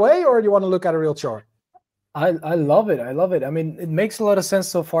right away, or do you want to look at a real chart? I love it. I love it. I mean, it makes a lot of sense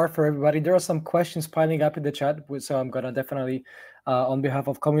so far for everybody. There are some questions piling up in the chat, so I'm going to definitely, on behalf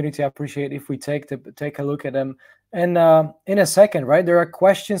of community, appreciate if we take a look at them. And in a second, right, there are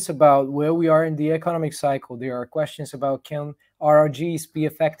questions about where we are in the economic cycle. There are questions about can RRGs be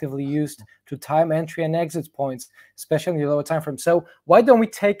effectively used to time entry and exit points, especially in the lower time frame. So why don't we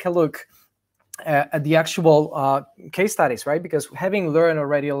take a look at the actual case studies, right? Because having learned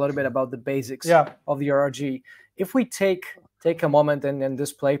already a little bit about the basics of the RRG, if we take a moment and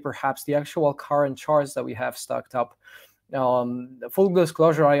display perhaps the actual current charts that we have stocked up. Full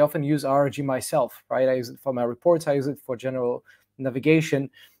disclosure, I often use RRG myself, right? I use it for my reports. I use it for general navigation.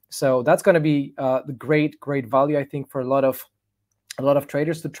 So that's going to be the great value, I think, for a lot of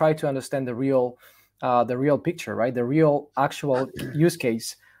traders to try to understand the real picture, right? The real actual use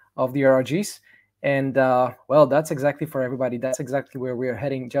case of the RRGs. And well, that's exactly for everybody. That's exactly where we're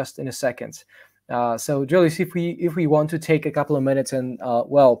heading just in a second. So Julius, if we want to take a couple of minutes and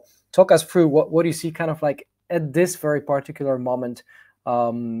well, talk us through what do you see kind of like at this very particular moment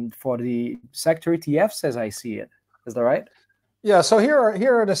for the sector ETFs as I see it. Is that right? Yeah, so here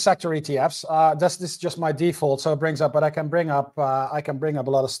are the sector ETFs. This is just my default, so it brings up, but I can bring up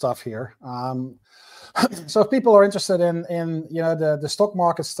a lot of stuff here. So if people are interested in you know the stock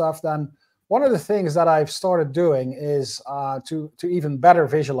market stuff, then one of the things that I've started doing is to even better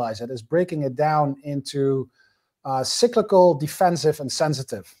visualize it is breaking it down into cyclical, defensive, and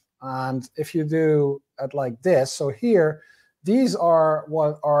sensitive. And if you do it like this, so here, these are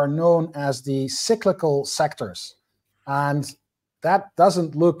what are known as the cyclical sectors. And that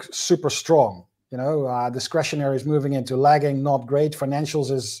doesn't look super strong. You know, discretionary is moving into lagging, not great. Financials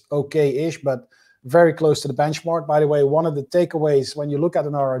is okay-ish, but very close to the benchmark. By the way, one of the takeaways when you look at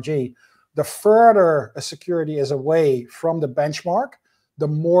an RRG, the further a security is away from the benchmark, the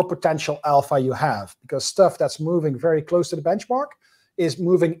more potential alpha you have, because stuff that's moving very close to the benchmark is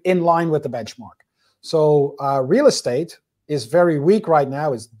moving in line with the benchmark. So real estate is very weak right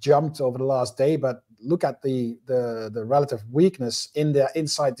now. It's jumped over the last day, but look at the relative weakness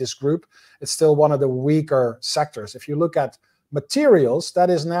inside this group. It's still one of the weaker sectors. If you look at materials, that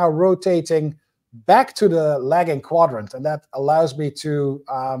is now rotating back to the lagging quadrant, and that allows me to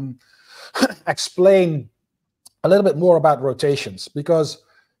explain a little bit more about rotations, because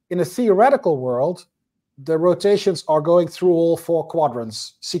in a theoretical world, the rotations are going through all 4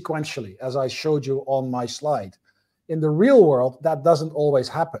 quadrants sequentially, as I showed you on my slide. In the real world, that doesn't always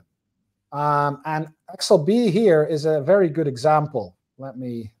happen. And XLB here is a very good example. Let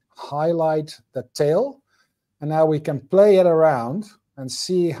me highlight the tail, and now we can play it around and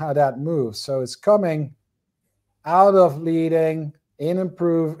see how that moves. So it's coming out of leading,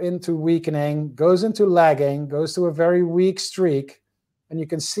 into weakening, goes into lagging, goes to a very weak streak. And you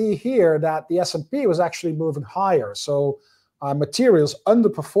can see here that the S&P was actually moving higher. So materials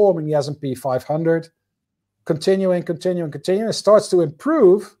underperforming the S&P 500, continuing. It starts to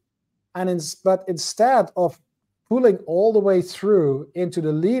improve, but instead of pulling all the way through into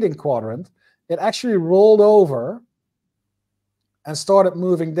the leading quadrant, it actually rolled over and started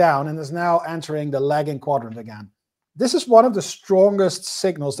moving down and is now entering the lagging quadrant again. This is one of the strongest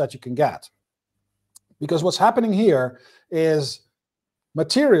signals that you can get, because what's happening here is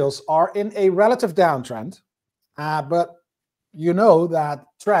materials are in a relative downtrend, but you know that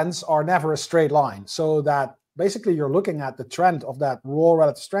trends are never a straight line. So that basically you're looking at the trend of that raw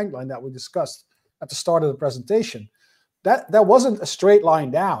relative strength line that we discussed at the start of the presentation. That wasn't a straight line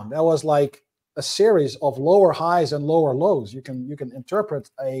down. That was like a series of lower highs and lower lows. You can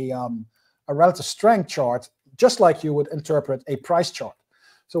interpret a relative strength chart just like you would interpret a price chart.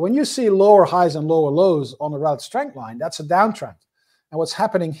 So when you see lower highs and lower lows on a relative strength line, that's a downtrend. And what's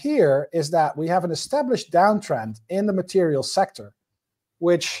happening here is that we have an established downtrend in the material sector,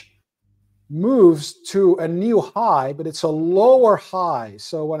 which moves to a new high, but it's a lower high.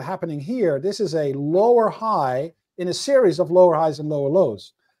 So what's happening here, this is a lower high in a series of lower highs and lower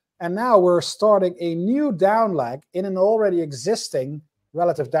lows. And now we're starting a new down leg in an already existing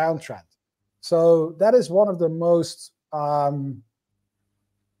relative downtrend. So that is one of the most, how do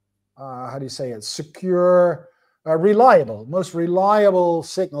you say it, secure, most reliable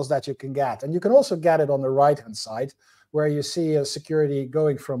signals that you can get. And you can also get it on the right-hand side, where you see a security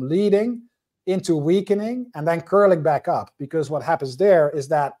going from leading into weakening and then curling back up. Because what happens there is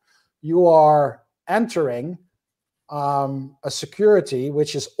that you are entering a security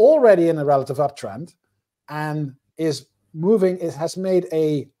which is already in a relative uptrend and is moving, it has made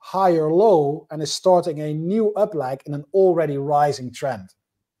a higher low and is starting a new up leg in an already rising trend.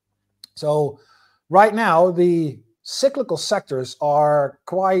 So right now, the cyclical sectors are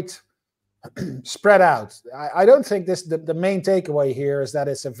quite spread out. I don't think the main takeaway here is that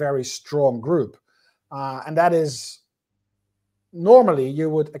it's a very strong group. And that is, normally you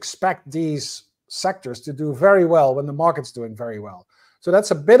would expect these sectors to do very well when the market's doing very well. So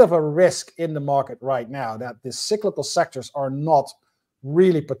that's a bit of a risk in the market right now, that the cyclical sectors are not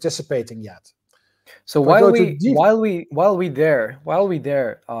really participating yet. So while we there,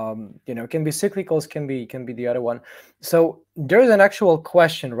 you know, can be cyclicals, can be the other one. So there's an actual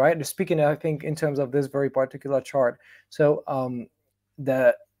question, right? Speaking, I think, in terms of this very particular chart. So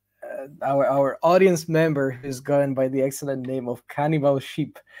our audience member is going by the excellent name of Cannibal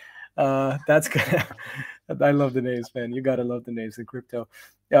Sheep. That's gonna. I love the names, man. You gotta love the names in crypto.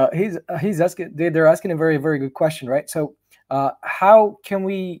 He's asking. They're asking a very, very good question, right? So, how can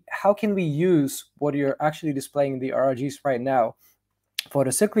we use what you're actually displaying in the RRGs right now for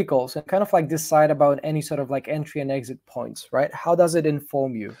the cyclicals and kind of like decide about any sort of like entry and exit points, right? How does it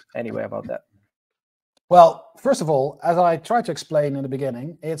inform you anyway about that? Well, first of all, as I tried to explain in the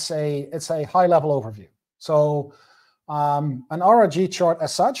beginning, it's a high-level overview. So an RRG chart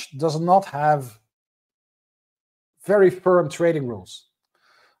as such does not have very firm trading rules.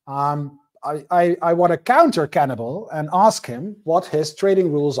 I want to counter Cannibal and ask him what his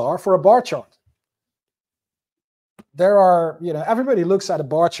trading rules are for a bar chart. There are, you know, everybody looks at a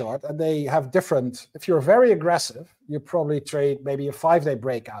bar chart and they have different. If you're very aggressive, you probably trade maybe a 5-day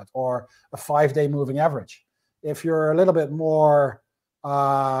breakout or a 5-day moving average. If you're a little bit more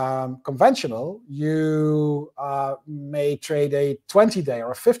conventional, you may trade a 20-day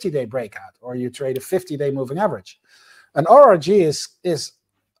or a 50-day breakout, or you trade a 50-day moving average. An RRG is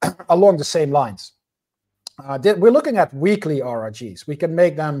along the same lines. We're looking at weekly RRGs. We can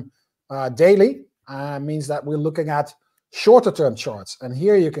make them daily. Means that we're looking at shorter term charts. And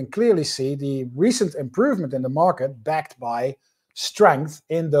here you can clearly see the recent improvement in the market backed by strength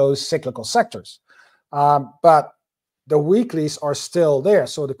in those cyclical sectors. But the weeklies are still there.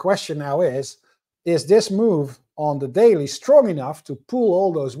 So the question now is this move on the daily strong enough to pull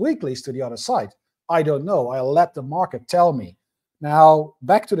all those weeklies to the other side? I don't know. I'll let the market tell me. Now,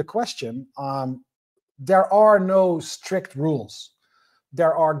 back to the question, there are no strict rules.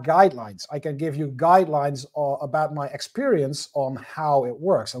 There are guidelines. I can give you guidelines about my experience on how it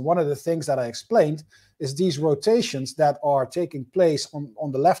works. And one of the things that I explained is these rotations that are taking place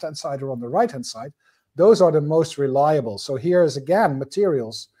on the left-hand side or on the right-hand side. Those are the most reliable. So here is, again,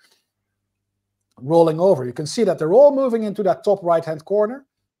 materials rolling over. You can see that they're all moving into that top right-hand corner.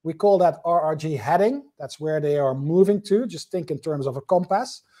 We call that RRG heading. That's where they are moving to. Just think in terms of a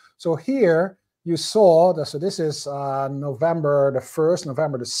compass. So here you saw, so this is November the 1st,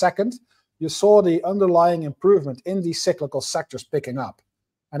 November the 2nd. You saw the underlying improvement in these cyclical sectors picking up.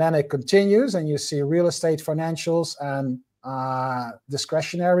 And then it continues, and you see real estate, financials, and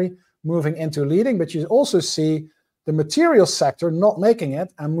discretionary moving into leading. But you also see the materials sector not making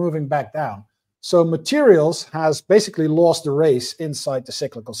it and moving back down. So materials has basically lost the race inside the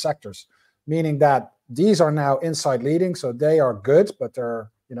cyclical sectors, meaning that these are now inside leading, so they are good, but they're,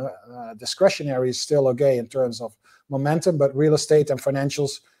 discretionary is still okay in terms of momentum, but real estate and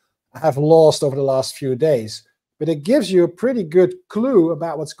financials have lost over the last few days. But it gives you a pretty good clue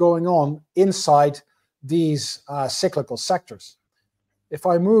about what's going on inside these cyclical sectors. If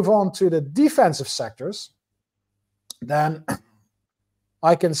I move on to the defensive sectors, then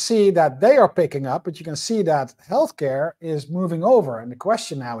I can see that they are picking up, but you can see that healthcare is moving over. And the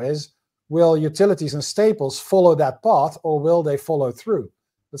question now is, will utilities and staples follow that path, or will they follow through?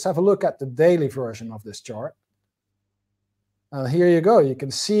 Let's have a look at the daily version of this chart. Here you go. You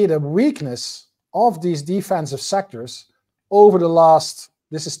can see the weakness of these defensive sectors over the last,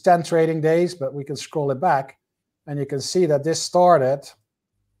 this is 10 trading days, but we can scroll it back, and you can see that this started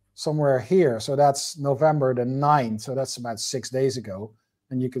somewhere here. So that's November the 9th. So that's about 6 days ago.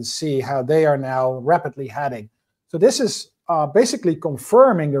 And you can see how they are now rapidly heading. So this is basically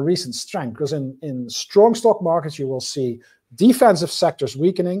confirming the recent strength, because in strong stock markets, you will see defensive sectors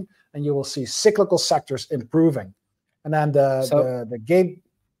weakening, and you will see cyclical sectors improving. And then the game.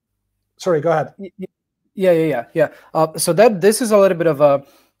 Sorry, go ahead. Yeah. So this is a little bit of a.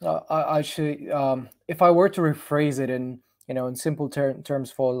 If I were to rephrase it in simple terms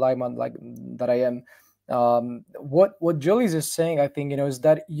for layman like that I am, what Julius is saying, I think, is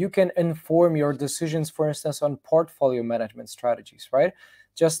that you can inform your decisions, for instance, on portfolio management strategies, right?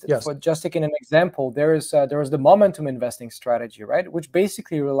 Just taking an example, there is the momentum investing strategy, right, which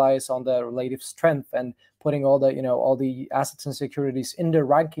basically relies on the relative strength and putting all the assets and securities in the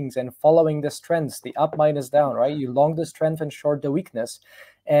rankings and following the trends, the up minus down, right? You long the strength and short the weakness,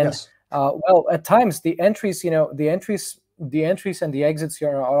 and well, at times the entries and the exits here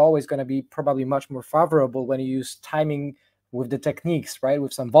are always going to be probably much more favorable when you use timing with the techniques, right?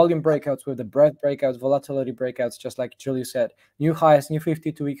 With some volume breakouts, with the breadth breakouts, volatility breakouts, just like Julius said, new highs, new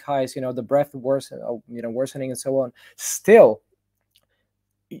 52-week highs, the breadth worsening and so on. Still,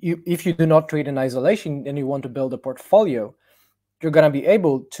 if you do not trade in isolation and you want to build a portfolio, you're going to be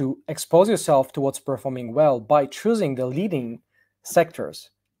able to expose yourself to what's performing well by choosing the leading sectors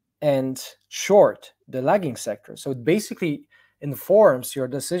and short the lagging sectors. So it basically informs your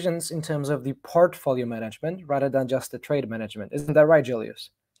decisions in terms of the portfolio management rather than just the trade management. Isn't that right,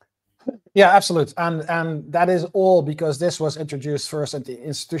 Julius? Yeah, absolutely. And that is all because this was introduced first in the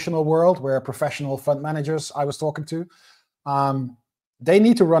institutional world, where professional fund managers I was talking to, they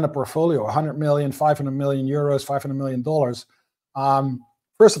need to run a portfolio, 100 million, 500 million euros, $500 million.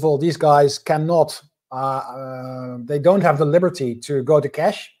 First of all, these guys cannot, they don't have the liberty to go to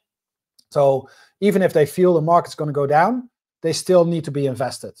cash. So even if they feel the market's going to go down, they still need to be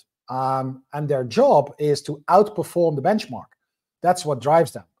invested. And their job is to outperform the benchmark. That's what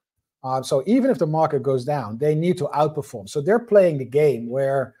drives them. So even if the market goes down, they need to outperform. So they're playing the game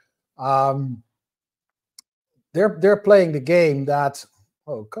where they're playing the game that,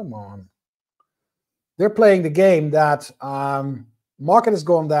 oh, come on. They're playing the game that market has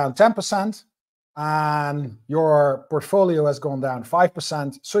gone down 10%, and your portfolio has gone down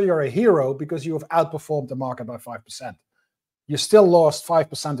 5%. So you're a hero because you have outperformed the market by 5%. You still lost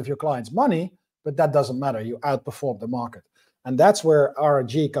 5% of your clients' money, but that doesn't matter. You outperformed the market. And that's where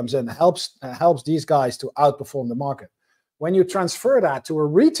RRG comes in, helps these guys to outperform the market. When you transfer that to a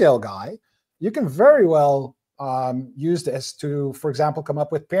retail guy, you can very well use this to, for example, come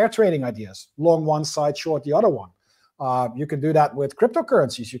up with pair trading ideas, long one side, short the other one. You can do that with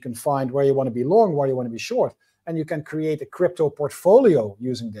cryptocurrencies. You can find where you want to be long, where you want to be short, and you can create a crypto portfolio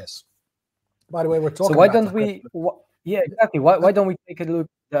using this. By the way, we're talking. So why don't we? Yeah, exactly. Why don't we take a look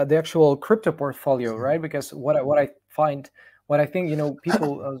at the actual crypto portfolio, right? Because what I think, you know,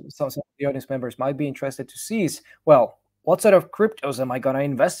 people, some of the audience members might be interested to see is, well, what sort of cryptos am I going to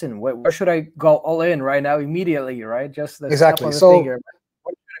invest in? Where should I go all in right now, immediately, right? Just the exactly. Snap of So finger.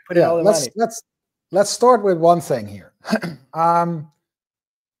 Where should I put in all the money? Let's start with one thing here.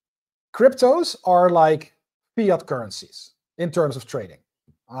 Cryptos are like fiat currencies in terms of trading.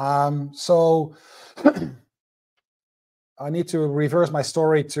 So I need to reverse my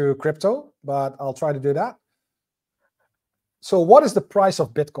story to crypto, but I'll try to do that. So what is the price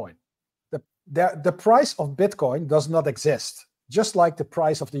of Bitcoin? The price of Bitcoin does not exist, just like the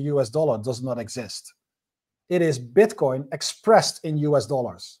price of the US dollar does not exist. It is Bitcoin expressed in US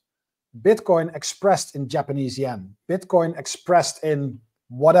dollars, Bitcoin expressed in Japanese yen, Bitcoin expressed in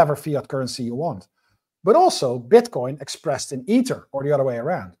whatever fiat currency you want, but also Bitcoin expressed in Ether or the other way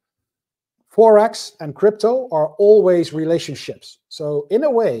around. Forex and crypto are always relationships. So in a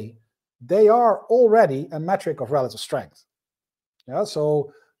way, they are already a metric of relative strength. Yeah,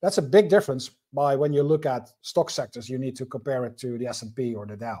 so that's a big difference by when you look at stock sectors, you need to compare it to the S&P or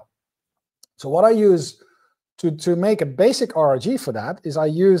the Dow. So what I use to make a basic RRG for that is I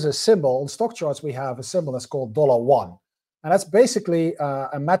use a symbol. On stock charts, we have a symbol that's called $1. And that's basically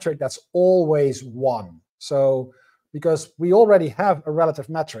a metric that's always one. So because we already have a relative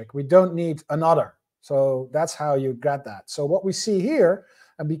metric, we don't need another. So that's how you get that. So what we see here,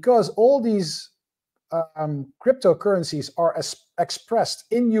 and because all these cryptocurrencies are expressed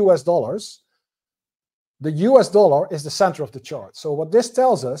in US dollars, the US dollar is the center of the chart. So what this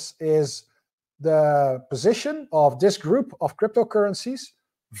tells us is the position of this group of cryptocurrencies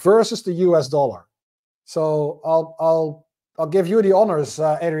versus the US dollar. So I'll give you the honors,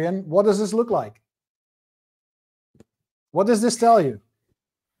 Adrian. What does this look like? What does this tell you?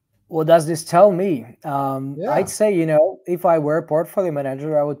 What does this tell me? I'd say, you know, if I were a portfolio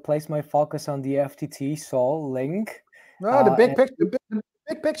manager, I would place my focus on the FTT Sol link. No, the big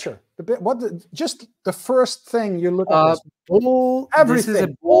picture. Just the first thing you look at. This is a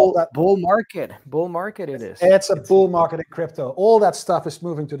bull market. Bull market it is. It's a bull market in crypto. All that stuff is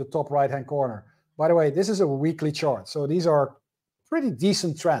moving to the top right-hand corner. By the way, this is a weekly chart. So these are pretty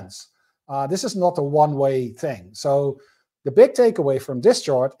decent trends. This is not a one-way thing. So the big takeaway from this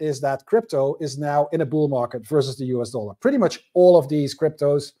chart is that crypto is now in a bull market versus the US dollar. Pretty much all of these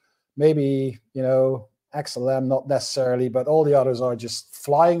cryptos, maybe, you know, XLM, not necessarily, but all the others are just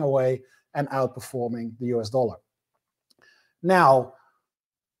flying away and outperforming the US dollar. Now,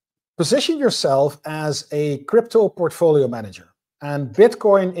 position yourself as a crypto portfolio manager, and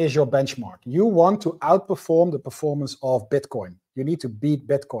Bitcoin is your benchmark. You want to outperform the performance of Bitcoin. You need to beat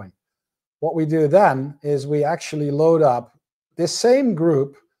Bitcoin. What we do then is we actually load up this same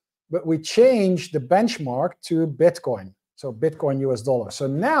group, but we change the benchmark to Bitcoin. So Bitcoin US dollar. So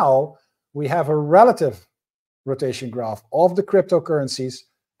now we have a relative rotation graph of the cryptocurrencies.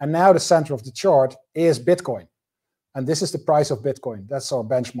 And now the center of the chart is Bitcoin. And this is the price of Bitcoin. That's our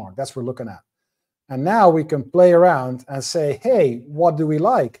benchmark. That's what we're looking at. And now we can play around and say, hey, what do we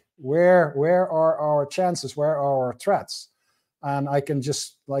like? Where are our chances? Where are our threats? And I can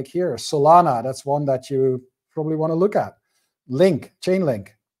just, like here, Solana, that's one that you probably want to look at. Link, Chainlink,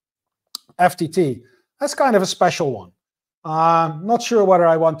 FTT, that's kind of a special one. Not sure whether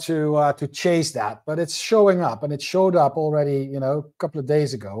I want to chase that, but it's showing up, and it showed up already, you know, a couple of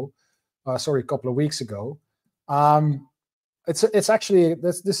days ago. A couple of weeks ago. It's actually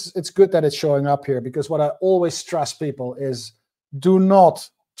it's good that it's showing up here, because what I always stress people is do not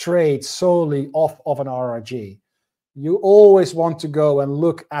trade solely off of an RRG. You always want to go and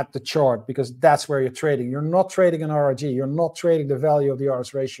look at the chart, because that's where you're trading. You're not trading an RRG. You're not trading the value of the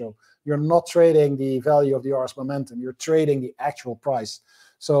RS ratio. You're not trading the value of the RS momentum. You're trading the actual price.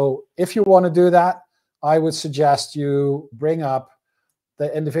 So if you want to do that, I would suggest you bring up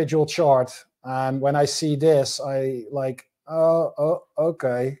the individual chart. And when I see this, I like,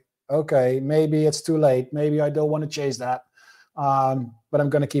 okay, maybe it's too late. Maybe I don't want to chase that, but I'm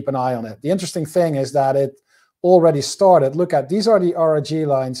going to keep an eye on it. The interesting thing is that it already started. Look at, these are the RRG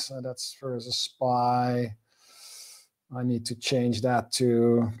lines. That's for a SPY. I need to change that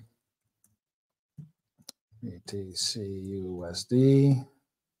to BTC USD.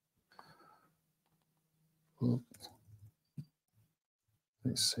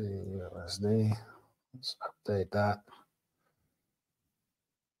 BTC USD. Let's update that.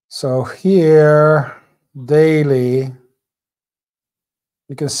 So here, daily,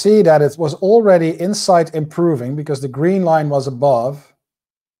 you can see that it was already inside improving because the green line was above.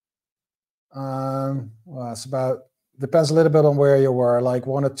 Well, it's about, depends a little bit on where you were, like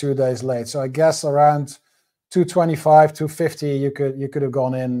 1 or 2 days late. So I guess around 225, 250, you could have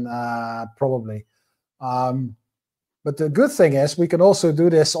gone in probably. But the good thing is we can also do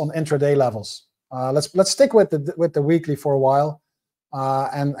this on intraday levels. Let's stick with the weekly for a while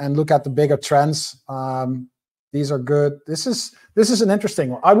and look at the bigger trends. These are good. This is an interesting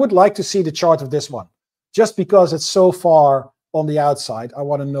one. I would like to see the chart of this one, just because it's so far on the outside. I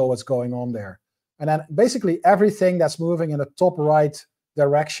want to know what's going on there. And then basically everything that's moving in the top right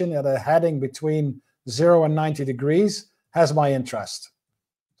direction at a heading between 0 and 90 degrees has my interest.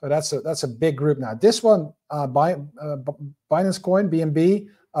 So that's a big group now. This one, Binance Coin, BNB,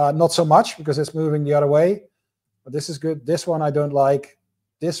 not so much because it's moving the other way. But this is good. This one I don't like.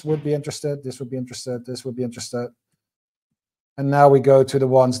 This would be interested. This would be interested. This would be interested. And now we go to the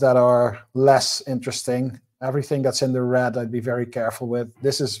ones that are less interesting. Everything that's in the red, I'd be very careful with.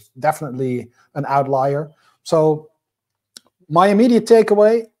 This is definitely an outlier. So my immediate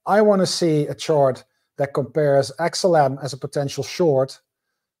takeaway, I want to see a chart that compares XLM as a potential short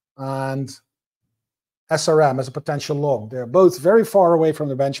and SRM as a potential long. They're both very far away from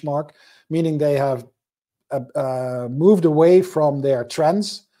the benchmark, meaning they have moved away from their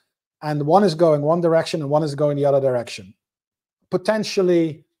trends, and one is going one direction and one is going the other direction.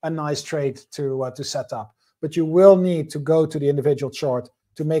 Potentially a nice trade to set up, but you will need to go to the individual chart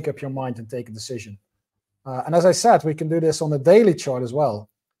to make up your mind and take a decision. And as I said, we can do this on the daily chart as well.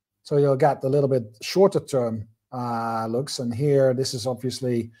 So you'll get a little bit shorter term looks. And here, this is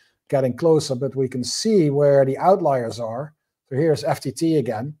obviously getting closer, but we can see where the outliers are. So here's FTT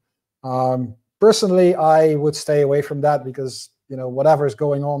again. Personally, I would stay away from that because, you know, whatever is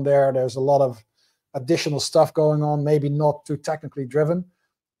going on there, there's a lot of additional stuff going on, maybe not too technically driven,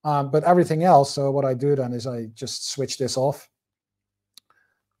 but everything else. So what I do then is I just switch this off.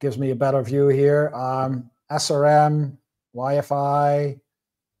 Gives me a better view here. SRM, YFI,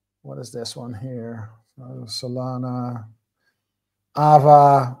 what is this one here? Solana,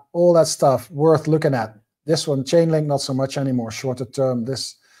 Ava, all that stuff worth looking at. This one, Chainlink, not so much anymore, shorter term.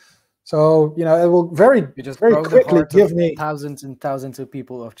 This, so, you know, it will very quickly give me thousands and thousands of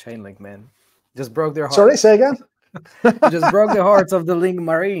people of Chainlink, man. Just broke their hearts. Sorry, say again? You just broke the hearts of the Link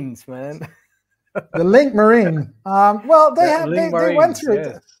Marines, man. The Link Marine. Well, they went through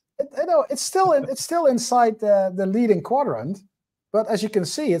yeah. it. You know, it's still inside the leading quadrant, but as you can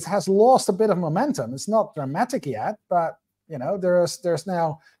see, it has lost a bit of momentum. It's not dramatic yet, but you know, there's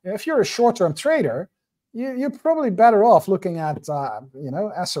now, you know, if you're a short-term trader, you're probably better off looking at you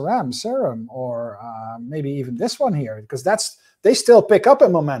know, SRM, Serum, or maybe even this one here, because they still pick up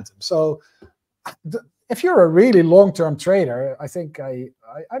in momentum. So if you're a really long-term trader, I think I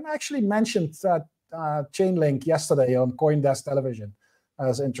actually mentioned that Chainlink yesterday on CoinDesk Television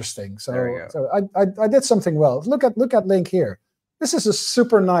as interesting. So I did something well. Look at Link here. This is a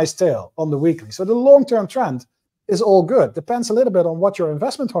super nice tail on the weekly. So the long-term trend is all good. Depends a little bit on what your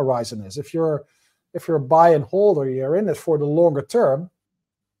investment horizon is. If you're buy and hold or you're in it for the longer term,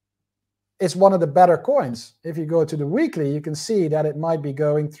 it's one of the better coins. If you go to the weekly, you can see that it might be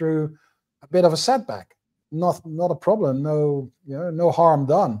going through a bit of a setback. Not a problem. No, you know, no harm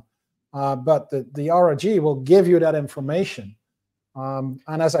done. But the RRG will give you that information. And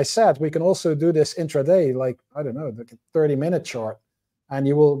as I said, we can also do this intraday, like, I don't know, like a 30-minute chart, and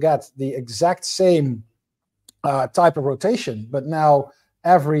you will get the exact same type of rotation. But now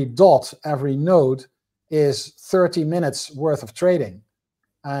every dot, every node is 30 minutes worth of trading.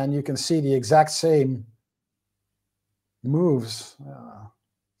 And you can see the exact same moves.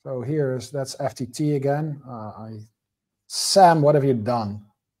 So that's FTT again. Sam, what have you done?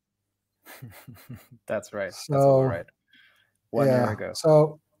 That's right. So, that's all right. 1 year ago.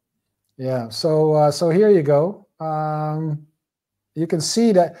 So here you go. You can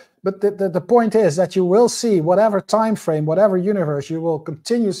see that, but the point is that you will see whatever time frame, whatever universe, you will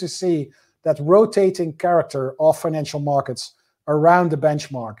continue to see that rotating character of financial markets around the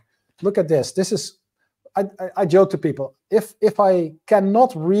benchmark. Look at this. This is, I joke to people, if I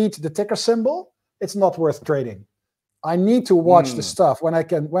cannot read the ticker symbol, it's not worth trading. I need to watch the stuff. When I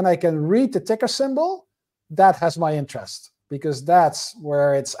can read the ticker symbol, that has my interest, because that's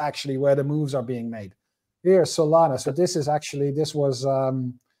where it's actually where the moves are being made. Here, Solana. So this was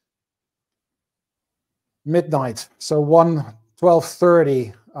midnight. So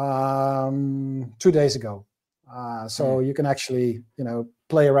 12:30 2 days ago. So you can actually, you know,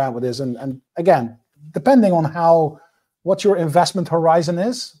 play around with this. And again, depending on how what your investment horizon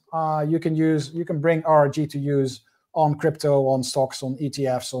is. You can bring RRG to use on crypto, on stocks, on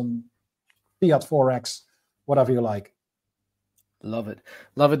ETFs, on fiat forex, whatever you like. Love it.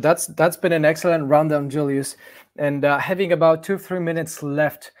 Love it. That's been an excellent rundown, Julius. And having about 2-3 minutes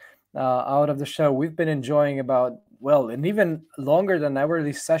left out of the show, we've been enjoying about, well, and even longer than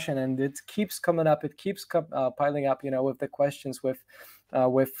our session, and it keeps coming up. It keeps piling up, with the questions, with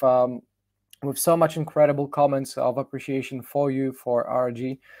so much incredible comments of appreciation for you, for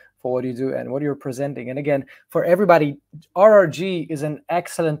RRG, for what you do and what you're presenting. And again, for everybody, RRG is an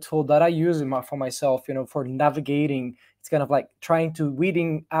excellent tool that I use for myself, for navigating. It's kind of like trying to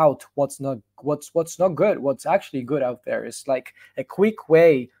weeding out what's not good, what's actually good out there. It's like a quick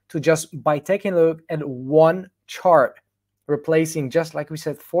way to just, by taking a look at one chart, replacing, just like we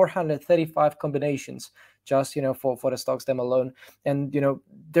said, 435 combinations, just, for the stocks them alone. And,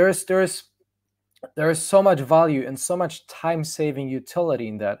 there is so much value and so much time-saving utility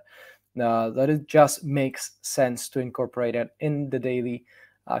in that, that it just makes sense to incorporate it in the daily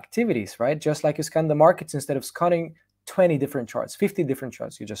activities, right? Just like you scan the markets, instead of scanning 20 different charts, 50 different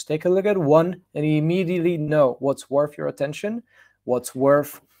charts, you just take a look at one and you immediately know what's worth your attention, what's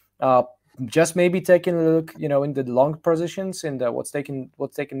worth just maybe taking a look, in the long positions, and what's taking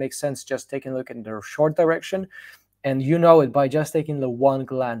make sense, just taking a look in the short direction. And it by just taking the one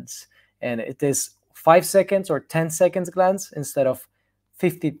glance. And it is 5 seconds or 10 seconds glance instead of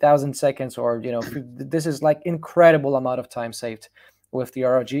 50,000 seconds, or this is like incredible amount of time saved with the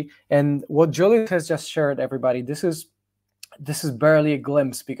RRG. And what Julius has just shared, everybody, this is barely a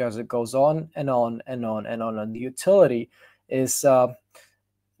glimpse, because it goes on and on and on and on. And the utility is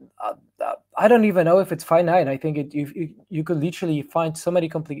I don't even know if it's finite. I think you could literally find so many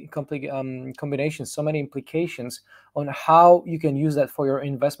combinations, so many implications on how you can use that for your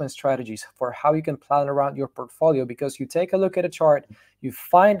investment strategies, for how you can plan around your portfolio. Because you take a look at a chart, you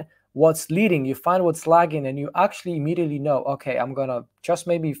find what's leading, you find what's lagging, and you actually immediately know, okay, I'm gonna just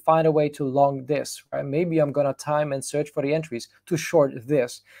maybe find a way to long this, right? Maybe I'm gonna time and search for the entries to short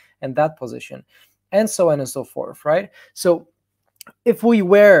this and that position, and so on and so forth, right? So if we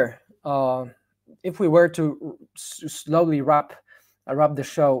were to slowly wrap the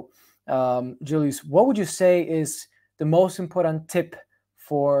show, Julius, what would you say is the most important tip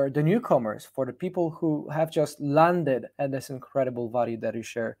for the newcomers, for the people who have just landed at this incredible value that you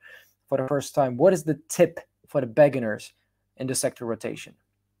share for the first time? What is the tip for the beginners in the sector rotation?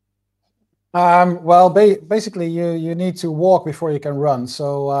 Well, basically, you need to walk before you can run.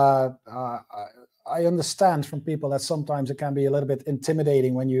 So I understand from people that sometimes it can be a little bit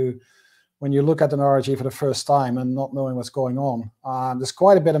intimidating when you look at an RRG for the first time and not knowing what's going on. There's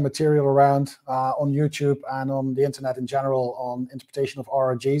quite a bit of material around on YouTube and on the internet in general on interpretation of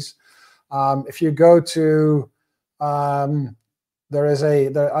RRGs. If you go to, I've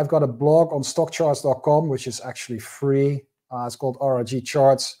got a blog on stockcharts.com, which is actually free. It's called RRG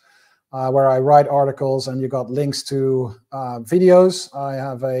Charts, where I write articles, and you got links to videos. I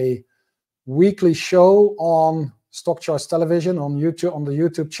have a weekly show on Stock Charts Television on YouTube, on the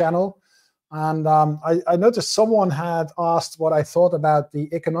YouTube channel. And I noticed someone had asked what I thought about the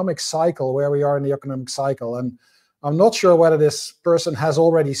economic cycle, where we are in the economic cycle. And I'm not sure whether this person has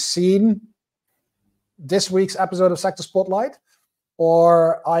already seen this week's episode of Sector Spotlight,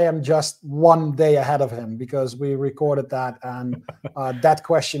 or I am just one day ahead of him, because we recorded that, and that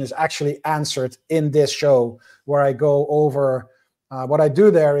question is actually answered in this show, where I go over what I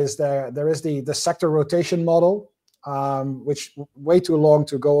do. There is the sector rotation model, which way too long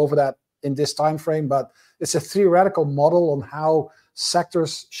to go over that in this time frame, but it's a theoretical model on how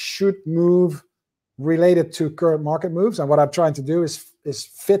sectors should move related to current market moves. And what I'm trying to do is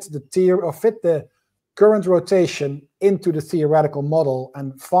fit the current rotation into the theoretical model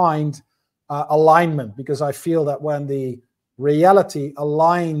and find alignment, because I feel that when the reality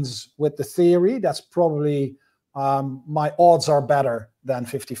aligns with the theory, that's probably my odds are better than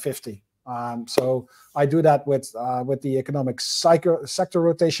 50-50. So I do that with the economic sector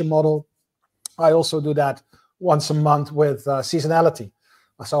rotation model. I also do that once a month with seasonality.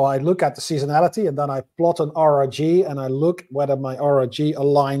 So I look at the seasonality, and then I plot an RRG, and I look whether my RRG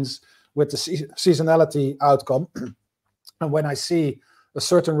aligns with the seasonality outcome. And when I see a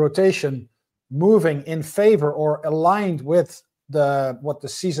certain rotation moving in favor or aligned with what the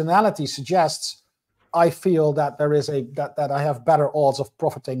seasonality suggests, I feel that that I have better odds of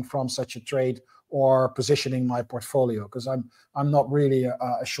profiting from such a trade or positioning my portfolio, because I'm not really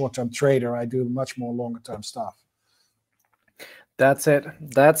a short-term trader. I do much more longer-term stuff. That's it.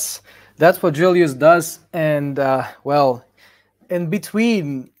 That's what Julius does. And well, in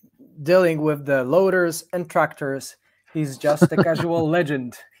between dealing with the loaders and tractors, He's just a casual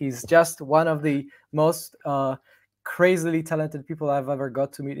legend. He's just one of the most crazily talented people I've ever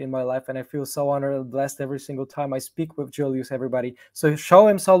got to meet in my life, and I feel so honored and blessed every single time I speak with Julius, everybody. So show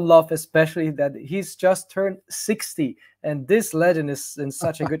him some love, especially that he's just turned 60, and this legend is in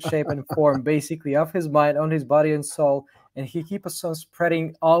such a good shape and form, basically, of his mind, on his body and soul, and he keeps on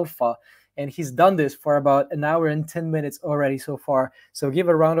spreading alpha, and he's done this for about an hour and 10 minutes already so far. So give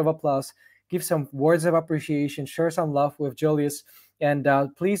a round of applause, give some words of appreciation, share some love with Julius. And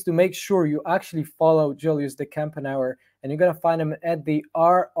please do make sure you actually follow Julius der Kampenaer, and you're going to find him at the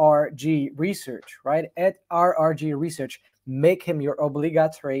RRG Research, right? At RRG Research. Make him your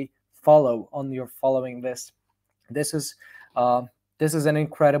obligatory follow on your following list. This is an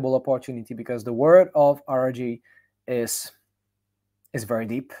incredible opportunity, because the word of RRG is very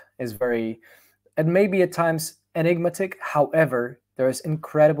deep, is very, and maybe at times enigmatic. However, there is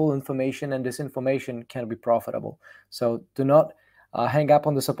incredible information, and this information can be profitable. So do not hang up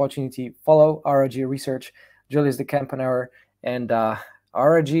on this opportunity. Follow RRG Research, Julius der Kampenaer, and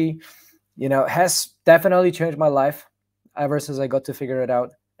RRG, has definitely changed my life ever since I got to figure it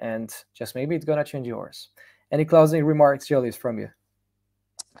out, and just maybe it's gonna change yours. Any closing remarks, Julius, from you?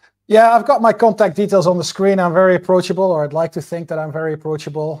 Yeah, I've got my contact details on the screen. I'm very approachable, or I'd like to think that I'm very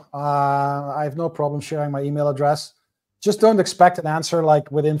approachable. I have no problem sharing my email address. Just don't expect an answer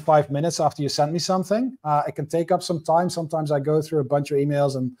like within 5 minutes after you send me something. It can take up some time. Sometimes I go through a bunch of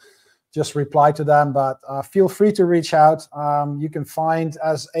emails and just reply to them, but feel free to reach out. You can find,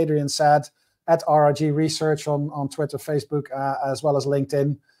 as Adrian said, at RRG Research on Twitter, Facebook, as well as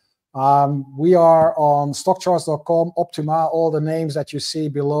LinkedIn. We are on stockcharts.com, Optima. All the names that you see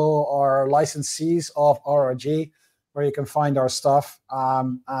below are licensees of RRG, where you can find our stuff.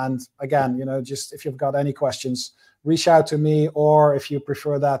 And again, just if you've got any questions, reach out to me, or if you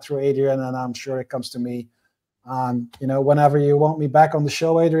prefer that, through Adrian, and I'm sure it comes to me. Whenever you want me back on the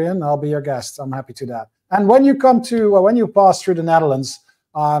show, Adrian, I'll be your guest. I'm happy to that. And when you come to, when you pass through the Netherlands,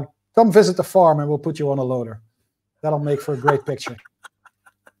 come visit the farm, and we'll put you on a loader. That'll make for a great picture.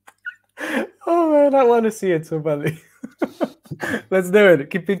 Oh man, I want to see it so badly. Let's do it.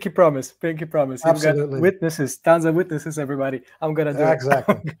 Pinky promise. Pinky promise. Absolutely. You've got witnesses, tons of witnesses, everybody. I'm gonna do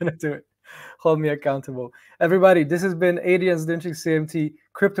Exactly. it. I'm gonna do it. Hold me accountable. Everybody, this has been Adrian's Dynchik CMT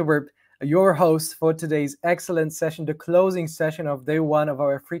CryptoWorld, your host for today's excellent session, the closing session of day one of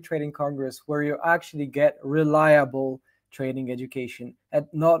our free trading congress, where you actually get reliable trading education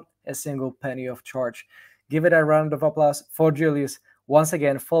at not a single penny of charge. Give it a round of applause for Julius. Once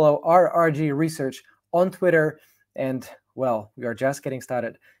again, follow RRG Research on Twitter, and well, we are just getting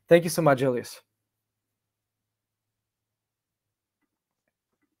started. Thank you so much, Julius.